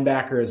outside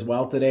linebacker as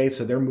well today.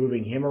 So they're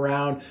moving him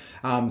around.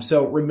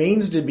 So it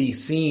remains to be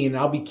seen.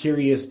 I'll be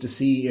curious to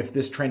see if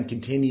this trend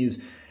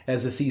continues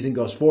as the season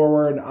goes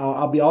forward.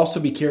 I'll also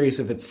be curious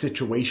if it's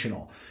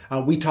situational.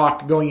 We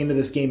talked going into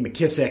this game,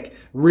 McKissick,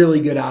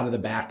 really good out of the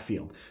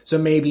backfield. So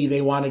maybe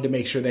they wanted to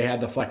make sure they had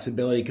the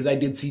flexibility, because I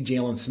did see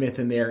Jalen Smith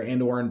in there and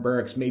Oren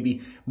Burks,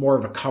 maybe more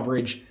of a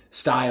coverage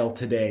style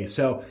today.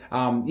 So,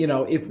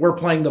 if we're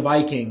playing the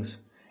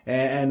Vikings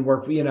and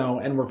we're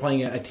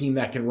playing a team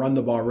that can run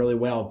the ball really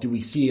well, do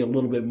we see a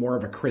little bit more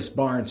of a Chris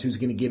Barnes who's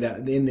going to get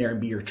in there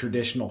and be your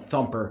traditional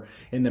thumper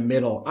in the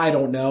middle? I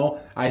don't know.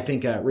 I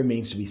think it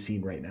remains to be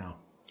seen right now.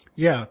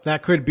 Yeah,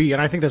 that could be,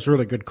 and I think that's a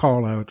really good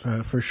call out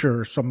for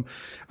sure.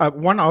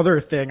 One other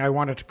thing I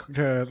wanted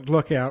to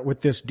look at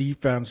with this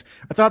defense,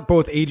 I thought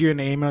both Adrian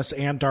Amos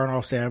and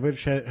Darnell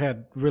Savage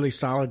had really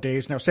solid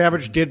days. Now,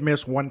 Savage did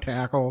miss one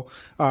tackle,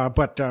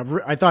 but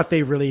I thought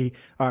they really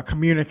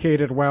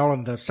communicated well,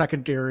 and the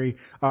secondary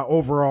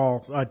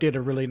overall did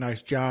a really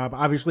nice job.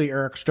 Obviously,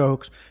 Eric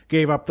Stokes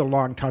gave up the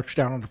long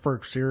touchdown in the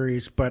first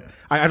series, but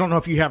I don't know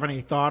if you have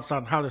any thoughts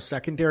on how the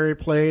secondary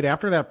played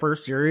after that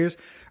first series.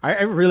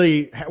 I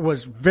really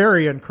was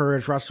very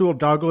encouraged. Rasul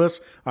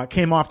Douglas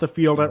came off the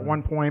field at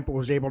one point, but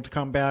was able to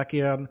come back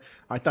in.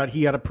 I thought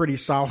he had a pretty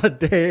solid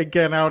day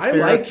again out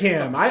there. I like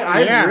him.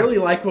 I really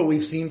like what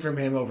we've seen from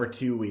him over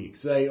 2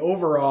 weeks.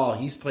 Overall,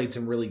 he's played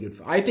some really good.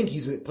 I think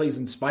he plays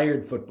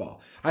inspired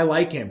football. I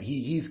like him.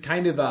 He's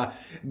kind of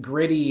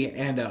gritty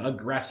and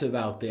aggressive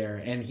out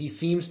there, and he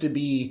seems to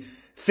be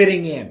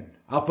fitting in.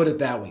 I'll put it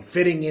that way,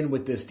 fitting in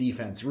with this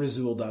defense.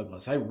 Rasul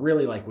Douglas. I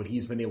really like what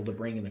he's been able to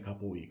bring in a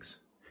couple weeks.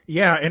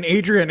 Yeah, and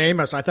Adrian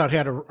Amos, I thought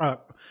had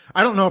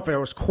I don't know if it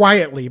was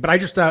quietly, but I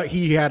just thought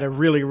he had a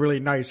really, really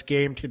nice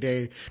game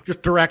today,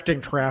 just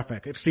directing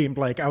traffic, it seemed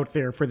like, out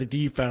there for the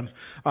defense.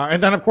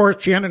 And then, of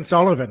course, Shannon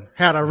Sullivan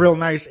had a real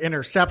nice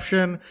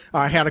interception,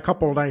 had a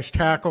couple of nice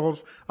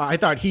tackles. I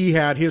thought he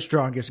had his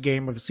strongest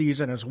game of the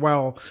season as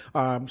well.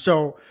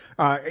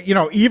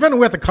 Even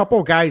with a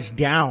couple guys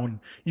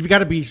down, you've got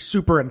to be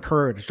super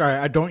encouraged,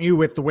 don't you,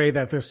 with the way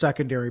that the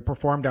secondary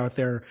performed out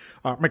there.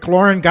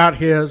 McLaurin got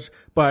his,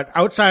 but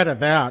outside of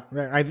that,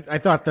 I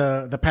thought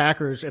the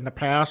Packers in the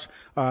pass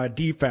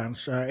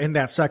defense in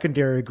that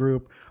secondary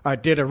group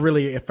did a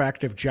really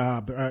effective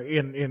job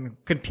in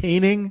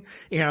containing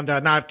and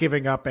not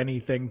giving up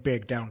anything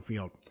big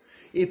downfield.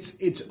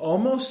 It's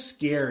almost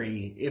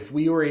scary if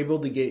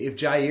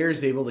Jair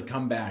is able to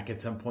come back at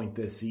some point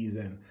this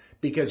season,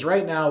 because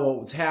right now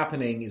what's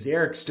happening is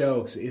Eric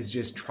Stokes is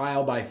just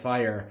trial by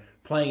fire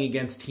playing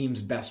against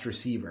team's best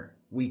receiver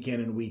week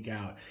in and week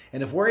out.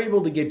 And if we're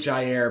able to get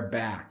Jair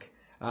back,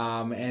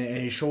 and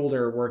his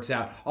shoulder works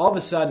out, all of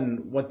a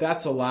sudden what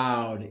that's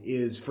allowed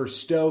is for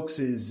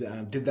Stokes'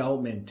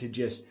 development to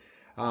just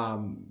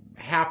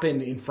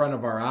happen in front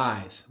of our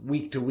eyes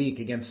week to week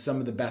against some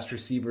of the best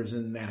receivers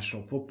in the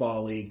National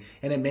Football League,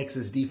 and it makes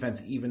his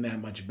defense even that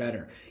much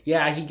better.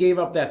 Yeah, he gave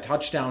up that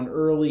touchdown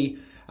early.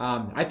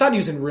 I thought he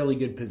was in really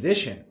good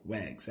position,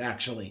 Wags,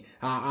 actually,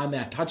 on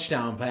that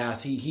touchdown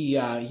pass. He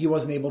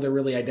wasn't able to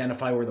really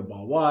identify where the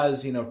ball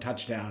was,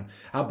 touchdown.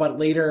 But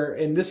later,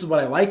 and this is what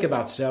I like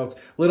about Stokes, a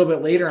little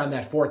bit later on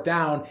that fourth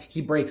down,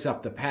 he breaks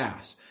up the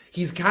pass.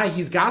 He's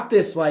got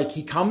this,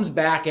 he comes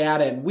back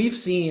at it, and we've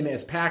seen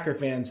as Packer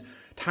fans,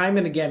 time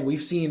and again,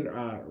 we've seen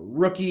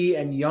rookie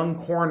and young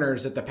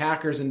corners that the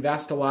Packers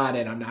invest a lot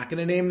in. I'm not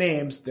going to name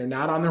names. They're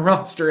not on the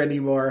roster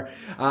anymore.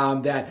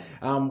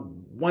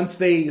 Once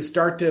they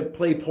start to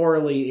play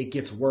poorly, it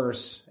gets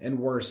worse and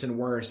worse and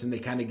worse, and they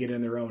kind of get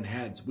in their own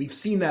heads. We've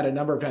seen that a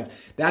number of times.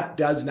 That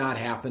does not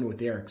happen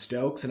with Eric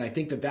Stokes, and I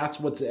think that that's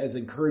what's as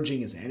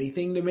encouraging as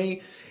anything to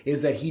me,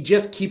 is that he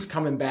just keeps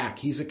coming back.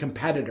 He's a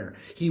competitor.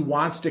 He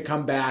wants to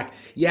come back.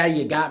 Yeah,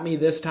 you got me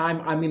this time.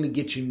 I'm going to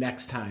get you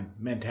next time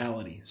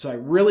mentality. So I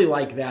really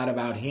like that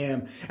about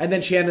him. And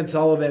then Chandon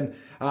Sullivan,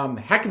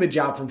 heck of a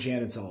job from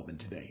Chandon Sullivan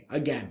today.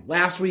 Again,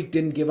 last week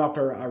didn't give up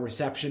a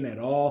reception at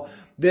all.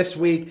 This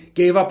week,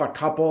 gave up a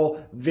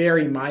couple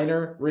very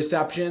minor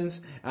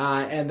receptions,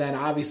 and then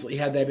obviously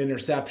had that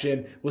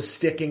interception, was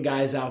sticking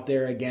guys out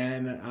there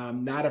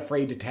again, not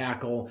afraid to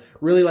tackle.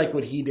 Really like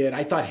what he did.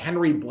 I thought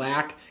Henry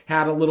Black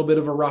had a little bit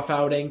of a rough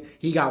outing.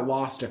 He got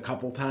lost a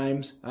couple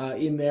times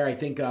in there. I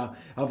think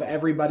of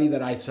everybody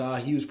that I saw,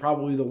 he was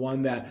probably the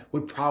one that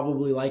would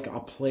probably like a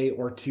play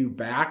or two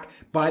back,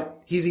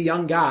 but he's a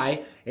young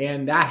guy,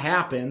 and that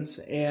happens.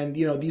 And,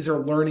 these are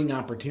learning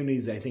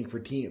opportunities, I think,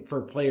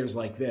 for players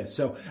like this.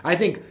 So I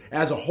think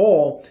as a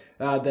whole,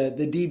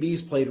 the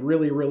DBs played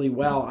really, really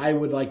well. I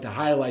would like to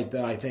highlight,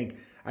 though, I think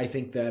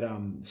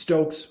that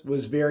Stokes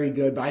was very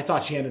good, but I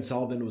thought Chandon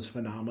Sullivan was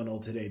phenomenal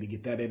today to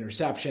get that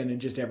interception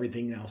and just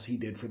everything else he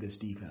did for this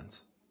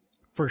defense.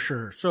 For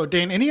sure. So,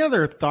 Dane, any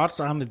other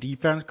thoughts on the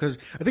defense? Because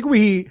I think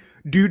we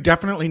do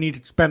definitely need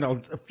to spend a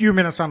few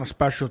minutes on the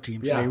special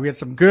teams today. We had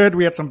some good,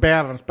 we had some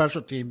bad on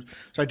special teams.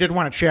 So I did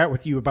want to chat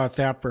with you about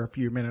that for a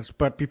few minutes.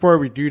 But before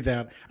we do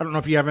that, I don't know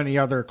if you have any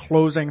other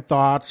closing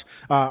thoughts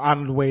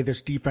on the way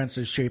this defense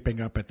is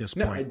shaping up at this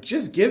point. No,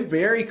 just give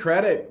Barry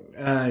credit.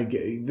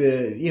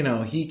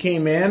 He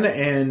came in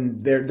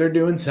and they're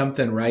doing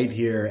something right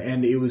here.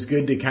 And it was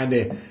good to kind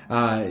of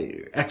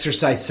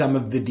exercise some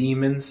of the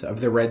demons of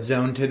the red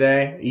zone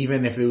today,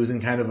 even if it was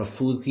in kind of a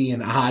fluky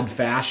and odd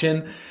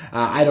fashion.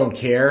 I don't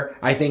care.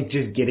 I think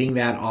just getting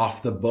that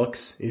off the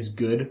books is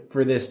good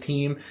for this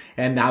team,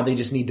 and now they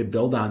just need to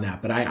build on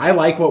that. But I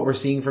like what we're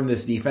seeing from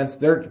this defense.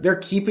 They're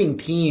keeping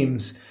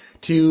teams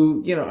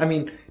to,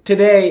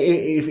 today,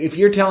 if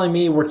you're telling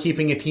me we're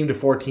keeping a team to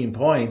 14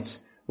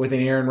 points with an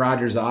Aaron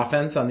Rodgers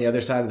offense on the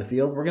other side of the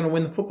field, we're going to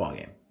win the football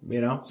game.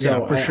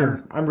 So for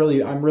sure. I'm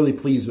really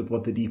pleased with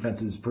what the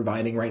defense is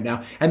providing right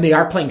now. And they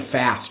are playing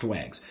fast,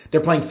 Wags.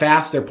 They're playing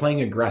fast. They're playing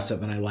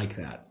aggressive. And I like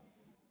that.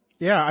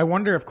 Yeah, I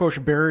wonder if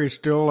Coach Barry is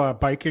still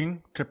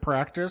biking to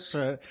practice.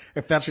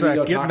 If that's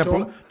getting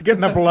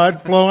the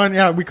blood flowing.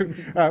 Yeah,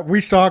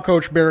 we saw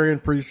Coach Barry in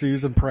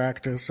preseason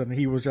practice, and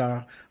he was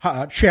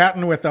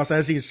chatting with us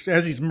as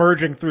he's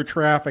merging through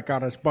traffic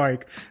on his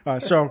bike.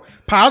 So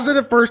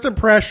positive first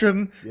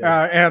impression,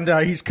 and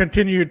he's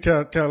continued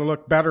to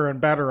look better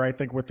and better, I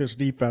think, with this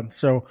defense.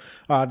 So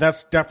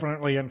that's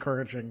definitely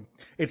encouraging.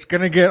 It's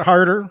going to get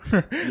harder,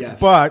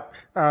 yes. But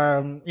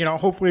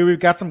hopefully we've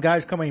got some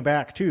guys coming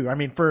back too. I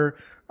mean, for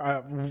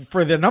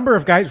the number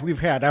of guys we've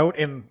had out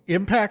and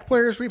impact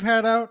players we've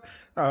had out,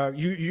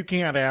 you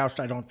can't ask,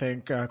 I don't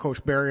think,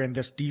 Coach Barry and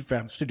this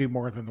defense to do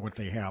more than what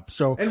they have.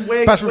 So, and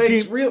Wags,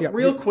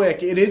 real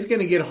quick, it is going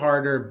to get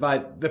harder,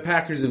 but the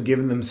Packers have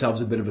given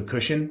themselves a bit of a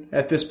cushion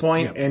at this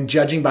point. And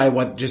judging by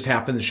what just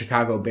happened to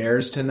Chicago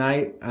Bears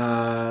tonight,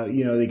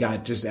 they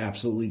got just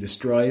absolutely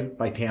destroyed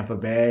by Tampa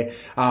Bay.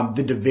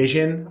 The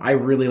division, I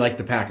really like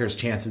the Packers'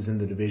 chances in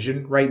the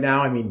division right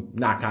now. I mean,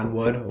 knock on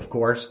wood, of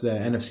course, the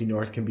NFC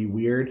North can be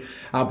weird,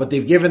 but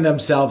they've given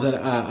themselves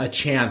a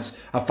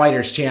chance, a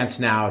fighter's chance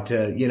now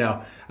to,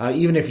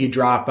 even if you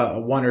drop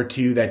one or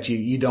two that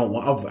you don't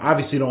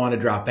obviously don't want to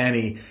drop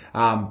any,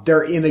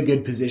 they're in a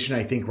good position,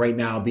 I think, right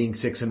now, being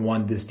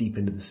 6-1 this deep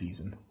into the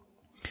season.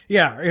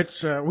 Yeah,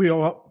 it's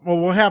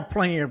we'll have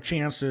plenty of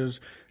chances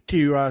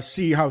to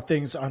see how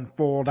things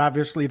unfold.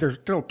 Obviously, there's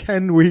still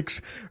 10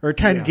 weeks or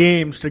 10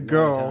 games to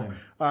go.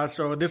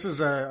 So this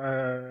is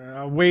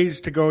a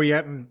ways to go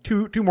yet, and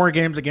two more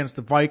games against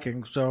the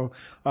Vikings. So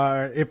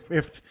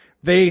if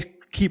they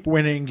keep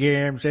winning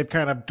games, they've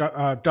kind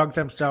of dug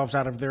themselves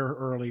out of their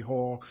early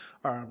hole.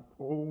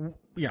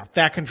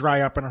 That can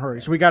dry up in a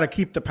hurry. So we got to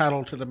keep the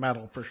pedal to the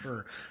metal for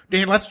sure.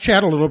 Dane, let's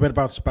chat a little bit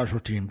about special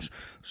teams.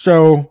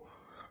 So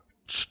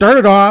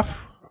started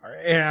off,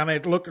 and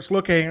it's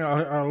looking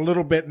a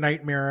little bit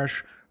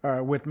nightmarish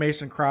with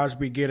Mason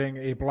Crosby getting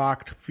a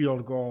blocked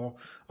field goal.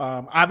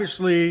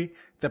 Obviously,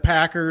 the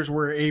Packers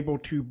were able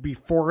to,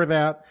 before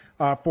that,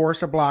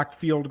 force a blocked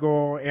field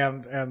goal,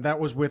 and that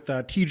was with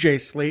TJ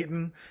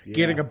Slayton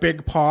getting a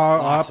big paw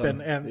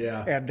Awesome. up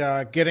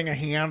and getting a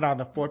hand on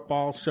the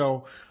football.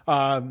 So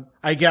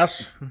I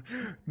guess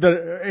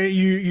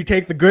you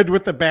take the good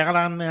with the bad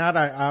on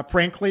that.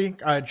 Frankly,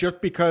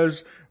 just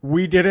because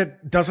we did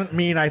it doesn't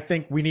mean I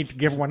think we need to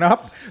give one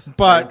up.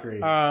 But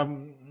I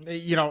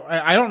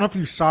don't know if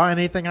you saw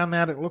anything on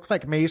that. It looked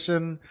like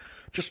Mason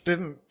just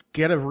didn't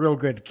get a real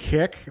good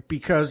kick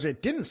because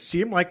it didn't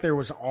seem like there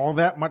was all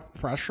that much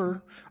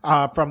pressure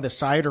from the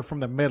side or from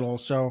the middle.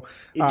 So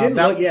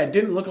it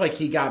didn't look like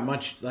he got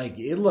much. Like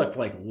it looked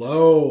like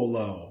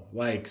low.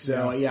 Like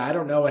so, I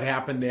don't know what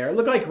happened there. It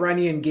looked like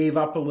Runyon gave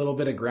up a little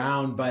bit of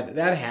ground, but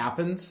that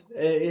happens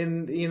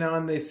in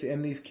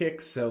these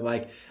kicks. So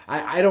like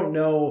I don't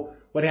know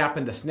what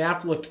happened. The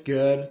snap looked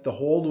good. The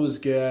hold was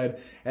good.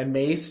 And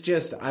Mace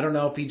I don't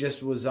know if he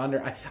just was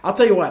under. I'll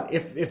tell you what,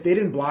 if they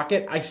didn't block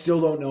it, I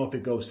still don't know if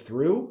it goes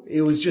through.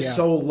 It was just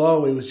so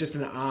low. It was just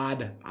an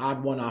odd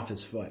one off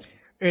his foot.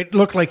 It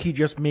looked like he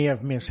just may have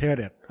mishit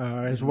it,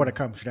 is what it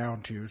comes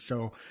down to.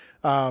 So,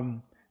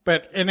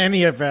 but in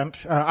any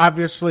event,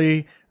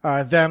 obviously,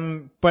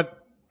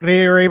 but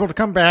they are able to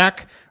come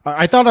back.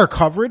 I thought our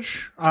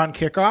coverage on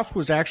kickoff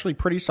was actually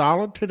pretty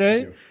solid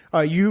today.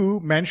 You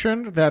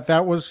mentioned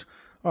that was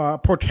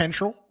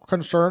potential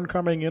concern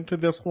coming into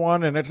this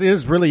one, and it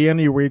is really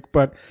any week,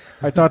 but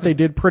I thought they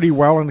did pretty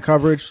well in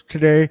coverage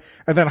today.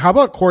 And then how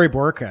about Corey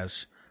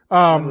Borquez?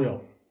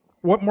 Unreal.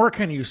 What more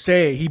can you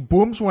say? He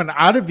booms one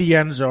out of the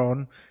end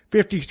zone,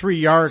 53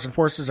 yards, and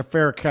forces a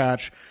fair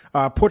catch,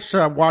 puts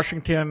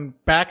Washington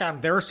back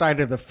on their side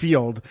of the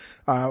field.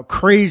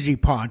 Crazy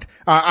punt.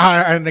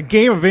 And the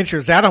game of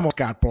inches, that almost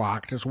got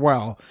blocked as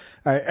well.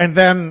 And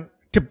then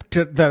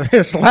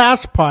his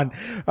last punt,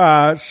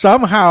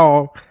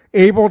 somehow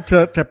able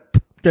to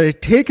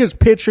take his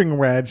pitching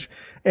wedge,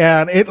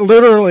 and it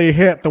literally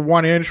hit the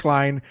 1-inch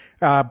line,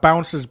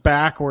 bounces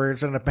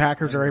backwards, and the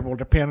Packers are able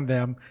to pin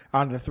them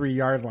on the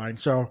 3-yard line.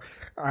 So,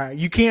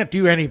 you can't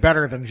do any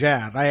better than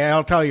Jad.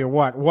 I'll tell you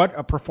what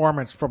a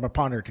performance from a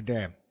punter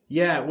today.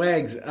 Yeah,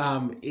 Wags,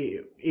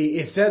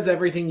 it says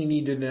everything you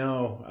need to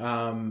know,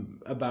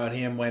 about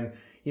him when,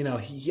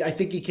 I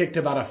think he kicked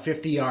about a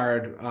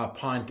 50-yard,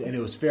 punt and it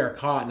was fair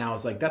caught. And I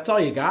was like, that's all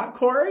you got,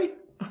 Corey?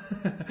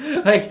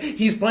 Like,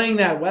 he's playing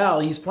that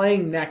well. He's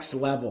playing next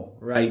level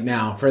right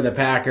now for the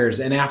Packers.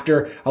 And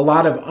after a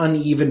lot of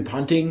uneven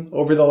punting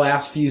over the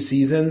last few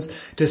seasons,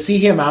 to see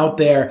him out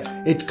there,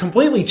 it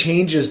completely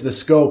changes the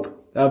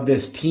scope of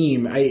this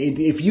team.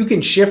 If you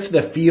can shift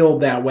the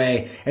field that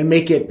way and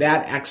make it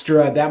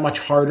that much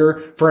harder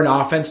for an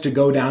offense to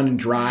go down and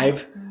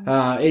drive,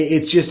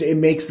 it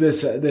makes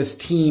this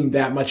team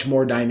that much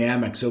more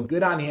dynamic. So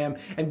good on him,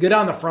 and good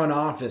on the front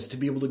office to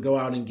be able to go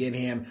out and get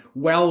him.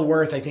 Well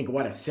worth, I think, a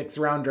 6th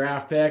round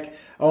draft pick.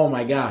 Oh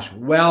my gosh,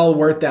 well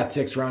worth that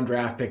 6th round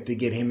draft pick to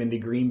get him into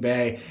Green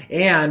Bay.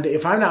 And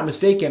if I'm not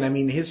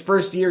mistaken, his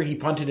first year he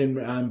punted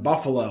in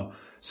Buffalo.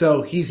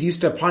 So he's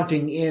used to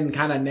punting in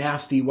kind of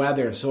nasty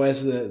weather. So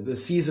as the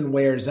season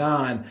wears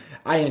on,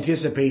 I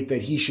anticipate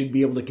that he should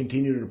be able to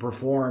continue to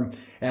perform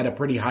at a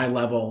pretty high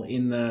level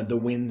in the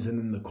winds and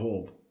in the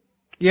cold.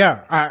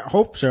 Yeah, I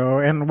hope so.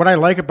 And what I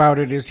like about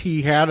it is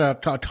he had a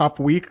tough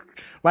week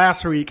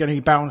last week, and he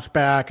bounced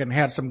back and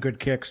had some good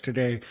kicks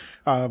today.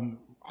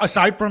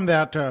 Aside from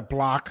that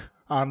block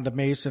on the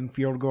Mason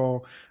field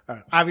goal,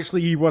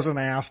 obviously he wasn't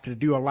asked to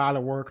do a lot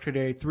of work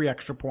today, 3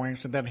 extra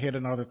points, and then hit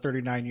another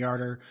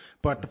 39-yarder.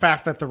 But the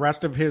fact that the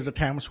rest of his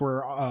attempts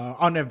were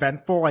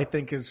uneventful, I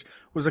think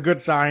was a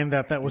good sign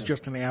that was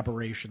just an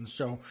aberration.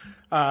 So,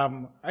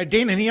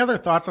 Dane, any other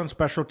thoughts on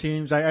special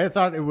teams? I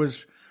thought it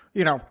was,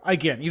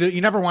 again, you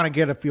never want to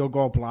get a field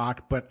goal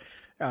blocked, but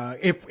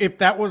if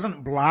that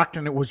wasn't blocked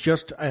and it was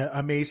just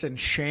a Mason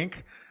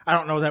shank, I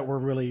don't know that we're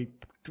really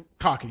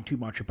talking too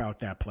much about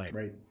that play.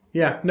 Right.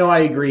 Yeah, no,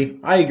 I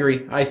agree.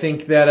 I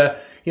think that,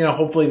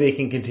 hopefully they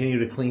can continue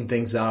to clean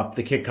things up.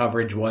 The kick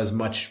coverage was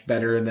much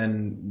better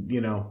than,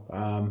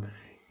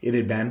 it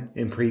had been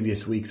in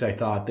previous weeks. I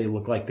thought they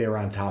looked like they were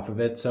on top of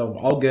it. So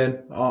all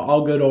good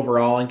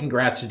overall. And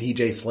congrats to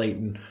TJ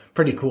Slayton.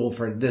 Pretty cool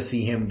to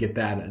see him get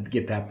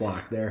that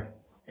block there.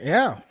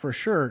 Yeah, for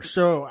sure.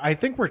 So I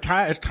think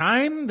it's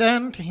time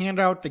then to hand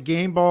out the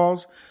game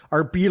balls,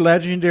 our Be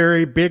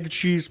Legendary Big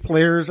Cheese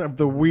Players of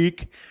the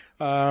Week.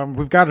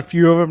 We've got a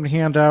few of them to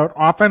hand out.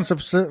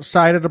 Offensive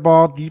side of the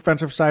ball,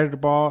 defensive side of the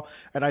ball,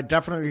 and I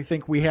definitely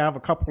think we have a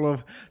couple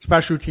of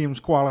special teams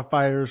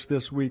qualifiers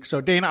this week.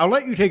 So, Dane, I'll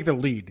let you take the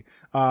lead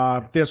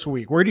this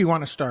week. Where do you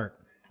want to start?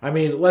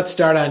 Let's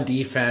start on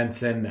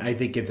defense, and I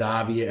think it's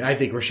obvious. I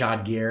think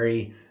Rashad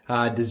Gary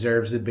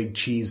deserves a Big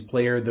Cheese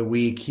Player of the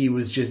Week. He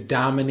was just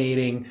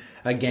dominating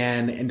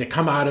again, and to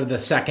come out of the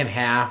second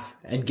half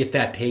and get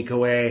that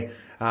takeaway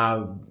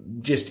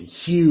just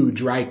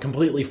huge, right?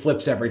 Completely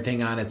flips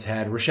everything on its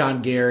head.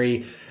 Rashawn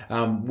Gary,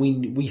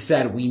 we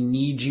said we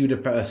need you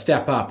to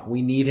step up.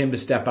 We need him to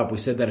step up. We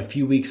said that a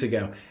few weeks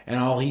ago, and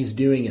all he's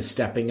doing is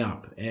stepping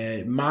up.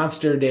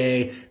 Monster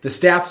day. The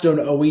stats don't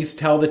always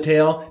tell the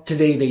tale.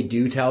 Today they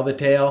do tell the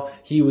tale.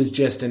 He was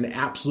just an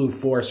absolute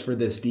force for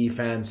this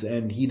defense,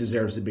 and he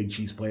deserves the Big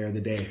Cheese Player of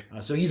the Day.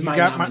 So he's my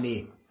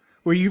nominee.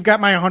 Well, you've got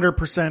my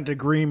 100%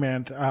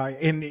 agreement.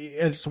 And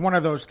it's one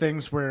of those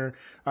things where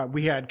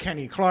we had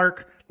Kenny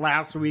Clark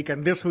last week,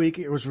 and this week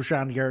it was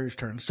Rashawn Gary's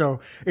turn.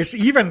 So it's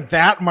even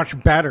that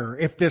much better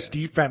if this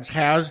defense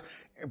has,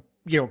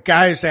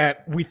 guys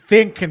that we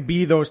think can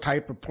be those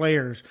type of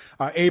players,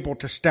 able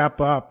to step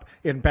up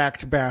in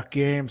back-to-back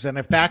games. And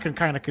if that can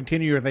kind of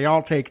continue, they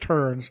all take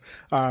turns,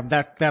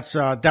 that's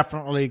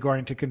definitely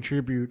going to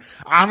contribute.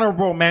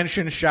 Honorable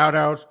mention,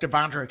 shout-outs,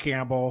 Devondre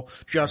Campbell,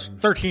 just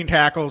 13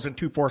 tackles and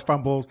 2 forced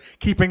fumbles,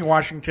 keeping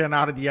Washington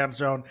out of the end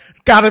zone. It's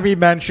got to be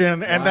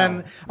mentioned. And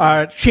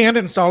then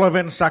Chandon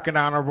Sullivan, second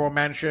honorable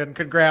mention.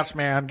 Congrats,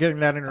 man,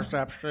 getting that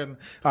interception.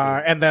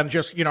 And then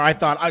just, I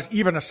thought,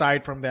 even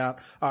aside from that,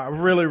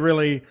 really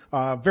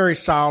very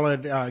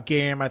solid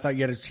game. I thought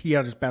he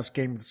had his best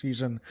game of the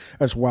season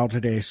as well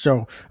today.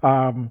 So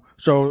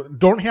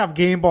don't have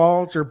game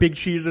balls or big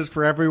cheeses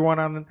for everyone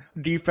on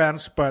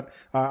defense, but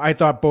I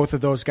thought both of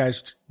those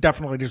guys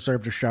definitely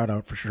deserved a shout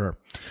out for sure.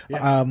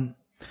 Yeah.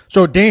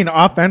 So Dane,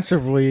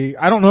 offensively,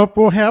 I don't know if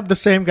we'll have the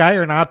same guy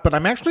or not, but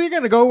I'm actually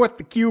going to go with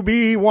the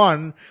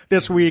QB1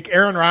 this week,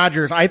 Aaron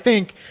Rodgers. I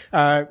think,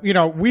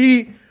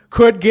 we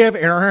could give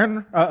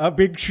Aaron a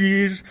big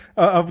cheese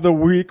of the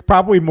week,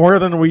 probably more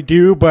than we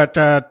do, but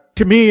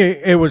to me,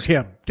 it was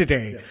him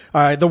today.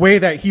 The way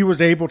that he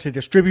was able to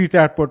distribute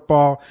that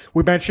football.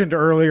 We mentioned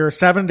earlier,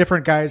 7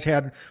 different guys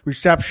had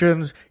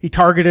receptions. He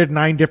targeted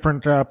 9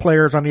 different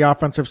players on the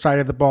offensive side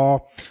of the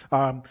ball.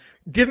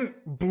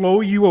 Didn't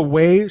blow you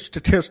away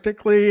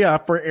statistically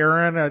for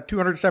Aaron,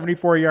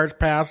 274 yards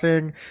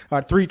passing,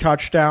 3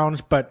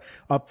 touchdowns, but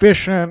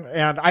efficient.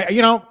 And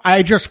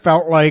I just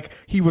felt like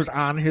he was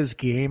on his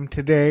game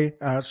today.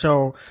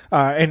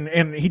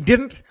 And he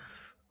didn't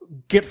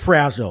get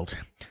frazzled.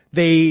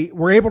 They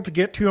were able to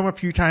get to him a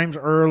few times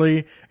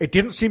early. It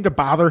didn't seem to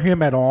bother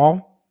him at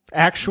all,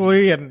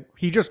 actually. And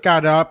he just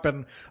got up,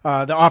 and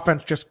the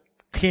offense just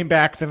came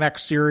back the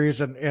next series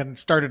and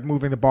started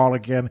moving the ball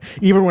again,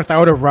 even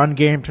without a run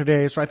game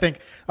today. So I think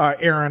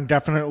Aaron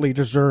definitely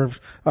deserves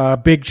a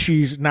Big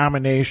Cheese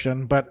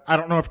nomination, but I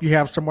don't know if you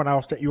have someone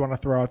else that you want to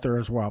throw out there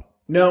as well.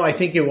 No, I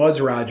think it was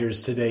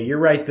Rodgers today. You're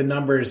right. The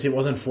numbers, it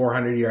wasn't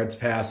 400 yards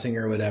passing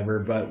or whatever,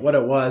 but what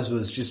it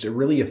was just a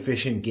really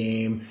efficient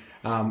game.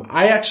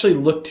 I actually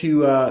looked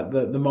to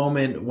the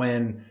moment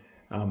when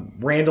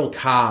Randall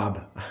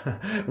Cobb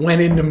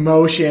went into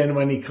motion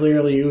when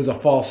it was a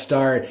false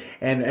start,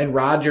 and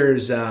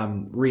Rodgers'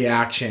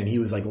 reaction, he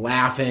was like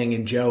laughing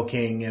and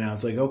joking, and I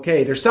was like,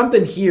 okay, there's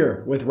something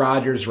here with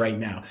Rodgers right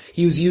now.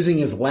 He was using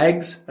his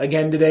legs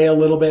again today a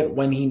little bit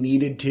when he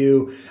needed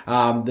to.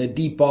 The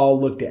deep ball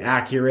looked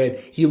accurate.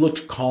 He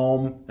looked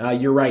calm.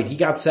 You're right. He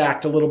got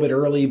sacked a little bit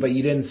early, but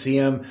you didn't see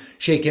him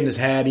shaking his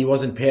head. He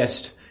wasn't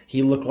pissed.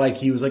 He looked like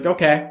he was like,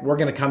 okay, we're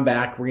going to come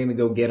back. We're going to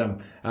go get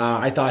him.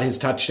 I thought his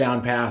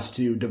touchdown pass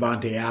to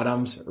Davante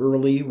Adams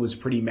early was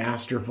pretty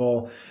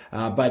masterful.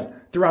 But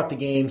throughout the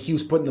game, he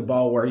was putting the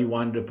ball where he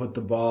wanted to put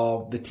the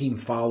ball. The team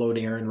followed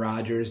Aaron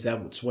Rodgers.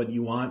 That's what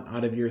you want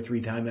out of your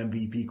 3-time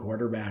MVP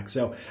quarterback.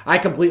 So I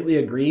completely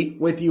agree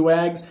with you,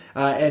 Wags.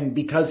 And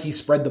because he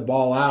spread the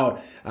ball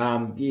out,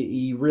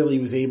 he really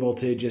was able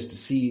to just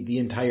see the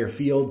entire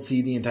field,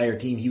 see the entire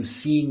team. He was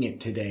seeing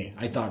it today,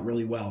 I thought,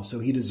 really well. So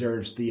he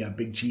deserves the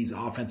Big Cheese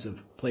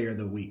Offensive Player of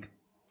the Week.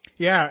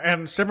 Yeah,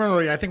 and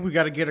similarly, I think we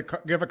got to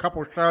give a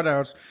couple of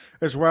shout-outs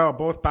as well.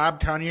 Both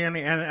Bob Tonyan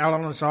and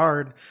Allen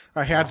Lazard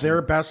had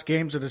their best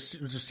games of the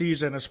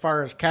season as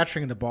far as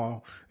catching the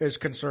ball is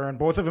concerned.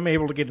 Both of them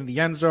able to get in the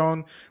end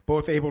zone,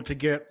 both able to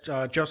get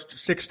just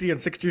 60 and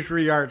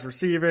 63 yards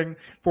receiving,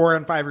 4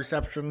 and 5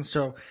 receptions.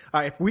 So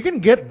if we can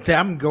get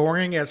them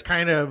going as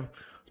kind of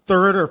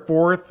third or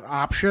fourth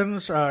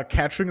options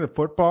catching the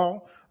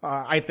football,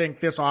 I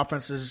think this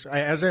offense is,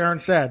 as Aaron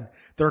said,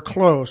 they're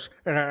close.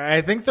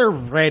 I think they're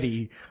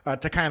ready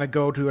to kind of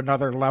go to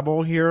another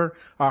level here,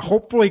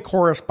 hopefully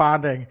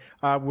corresponding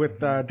with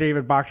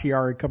David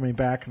Bakhtiari coming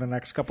back in the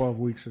next couple of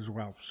weeks as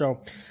well.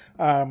 So,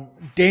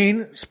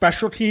 Dane,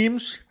 special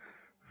teams.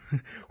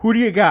 Who do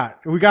you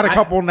got? We got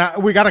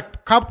a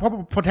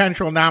couple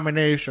potential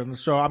nominations.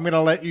 So I'm going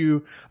to let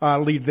you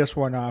lead this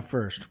one off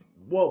first.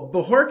 Well,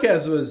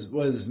 Bojorquez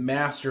was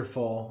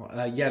masterful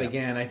yet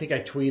again. I think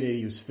I tweeted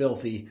he was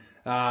filthy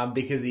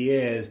because he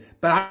is.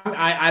 But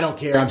I don't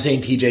care. I'm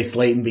saying TJ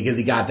Slayton because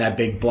he got that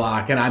big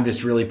block, and I'm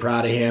just really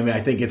proud of him.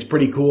 I think it's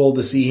pretty cool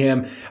to see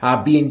him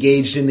be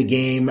engaged in the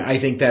game. I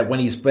think that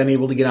when he's been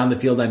able to get on the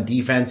field on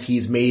defense,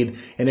 he's made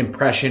an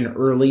impression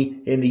early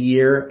in the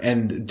year,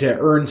 and to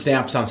earn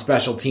snaps on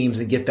special teams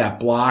and get that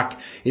block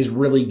is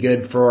really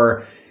good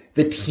for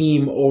the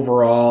team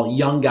overall.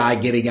 Young guy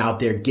getting out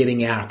there,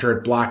 getting after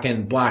it,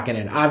 blocking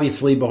it.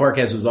 Obviously,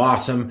 Bojorquez was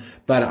awesome,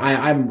 but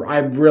I'm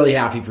really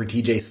happy for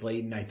TJ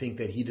Slaton. I think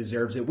that he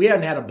deserves it. We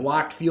hadn't had a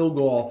blocked field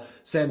goal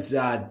since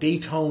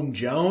Dayton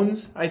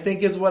Jones, I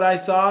think is what I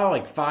saw,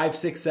 like 5,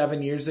 6,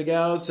 7 years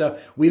ago. So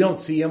we don't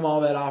see him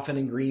all that often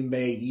in Green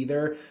Bay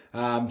either.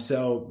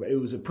 So it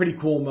was a pretty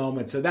cool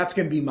moment. So that's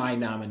going to be my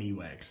nominee,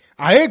 Wags.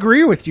 I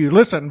agree with you.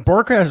 Listen,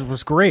 Bojorquez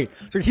was great,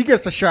 so he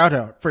gets a shout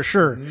out for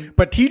sure. Mm-hmm.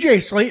 But TJ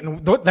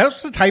Slaton,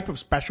 that's the type of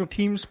special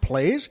teams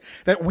plays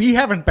that we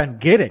haven't been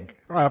getting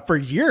for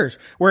years,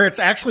 where it's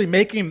actually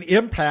making an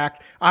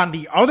impact on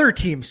the other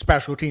team's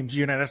special teams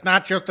unit. It's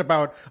not just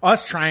about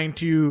us trying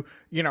to,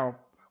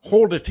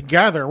 hold it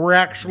together. We're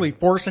actually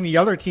forcing the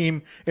other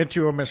team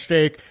into a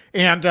mistake,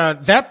 and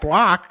that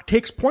block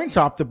takes points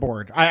off the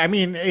board. I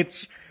mean,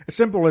 it's as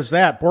simple as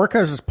that.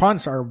 Bojorquez's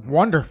punts are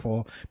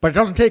wonderful, but it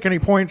doesn't take any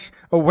points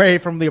away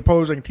from the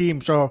opposing team.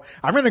 So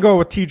I'm going to go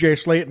with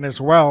TJ Slaton as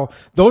well.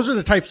 Those are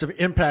the types of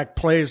impact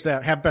plays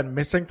that have been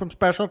missing from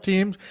special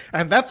teams,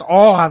 and that's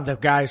all on the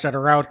guys that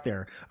are out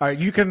there.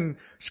 You can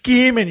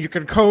scheme and you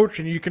can coach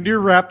and you can do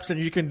reps and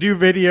you can do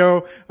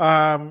video,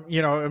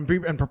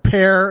 and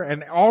prepare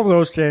and all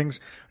those things.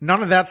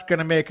 None of that's going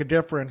to make a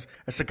difference.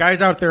 It's the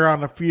guys out there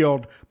on the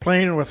field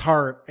playing with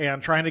heart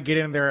and trying to get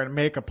in there and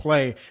make a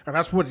play. And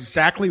that's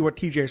exactly what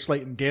TJ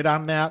Slaton did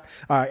on that.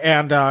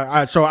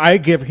 So I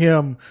give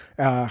him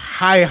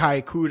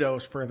high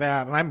kudos for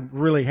that. And I'm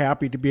really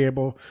happy to be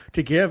able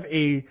to give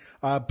a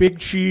Big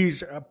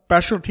Cheese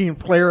special team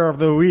player of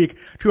the week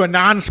to a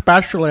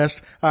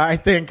non-specialist. I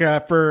think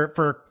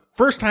for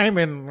first time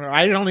in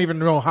I don't even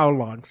know how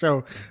long.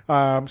 So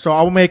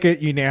I'll make it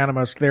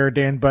unanimous there,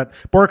 Dan. But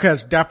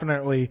Bojorquez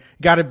definitely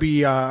got to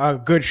be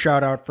a good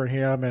shout out for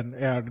him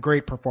and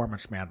great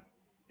performance, man.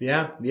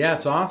 Yeah,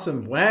 it's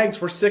awesome.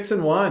 Wags, we're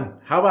 6-1.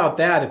 How about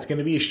that? It's going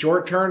to be a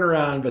short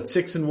turnaround, but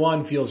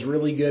 6-1 feels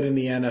really good in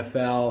the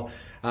NFL.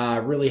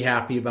 Really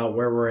happy about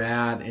where we're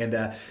at.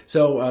 And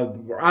so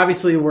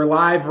obviously we're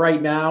live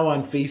right now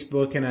on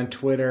Facebook and on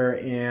Twitter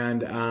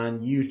and on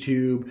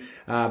YouTube.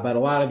 But a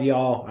lot of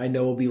y'all I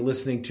know will be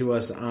listening to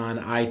us on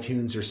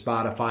iTunes or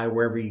Spotify,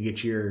 wherever you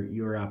get your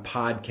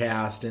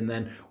podcast. And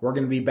then we're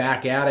going to be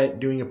back at it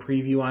doing a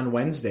preview on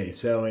Wednesday.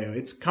 So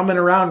it's coming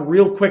around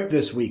real quick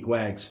this week,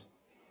 Wags.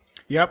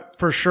 Yep,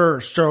 for sure.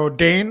 So,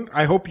 Dane,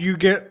 I hope you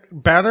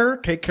get better.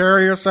 Take care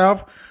of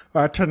yourself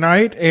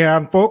tonight.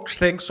 And, folks,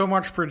 thanks so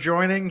much for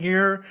joining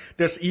here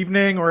this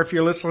evening, or if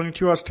you're listening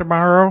to us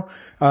tomorrow,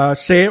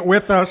 say it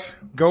with us.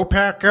 Go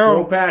Pack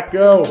Go. Go Pack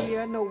Go.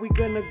 Yeah, I know we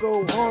gonna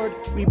go hard.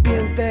 We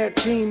been that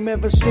team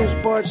ever since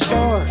Bart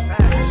started.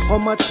 All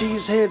my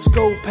cheese heads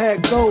go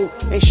Pack Go.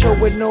 Ain't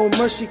showing no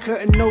mercy,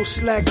 cutting no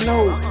slack,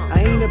 no.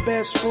 I ain't a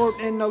bad sport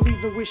and I'll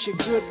even wish you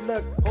good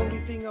luck. Only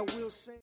thing I will say.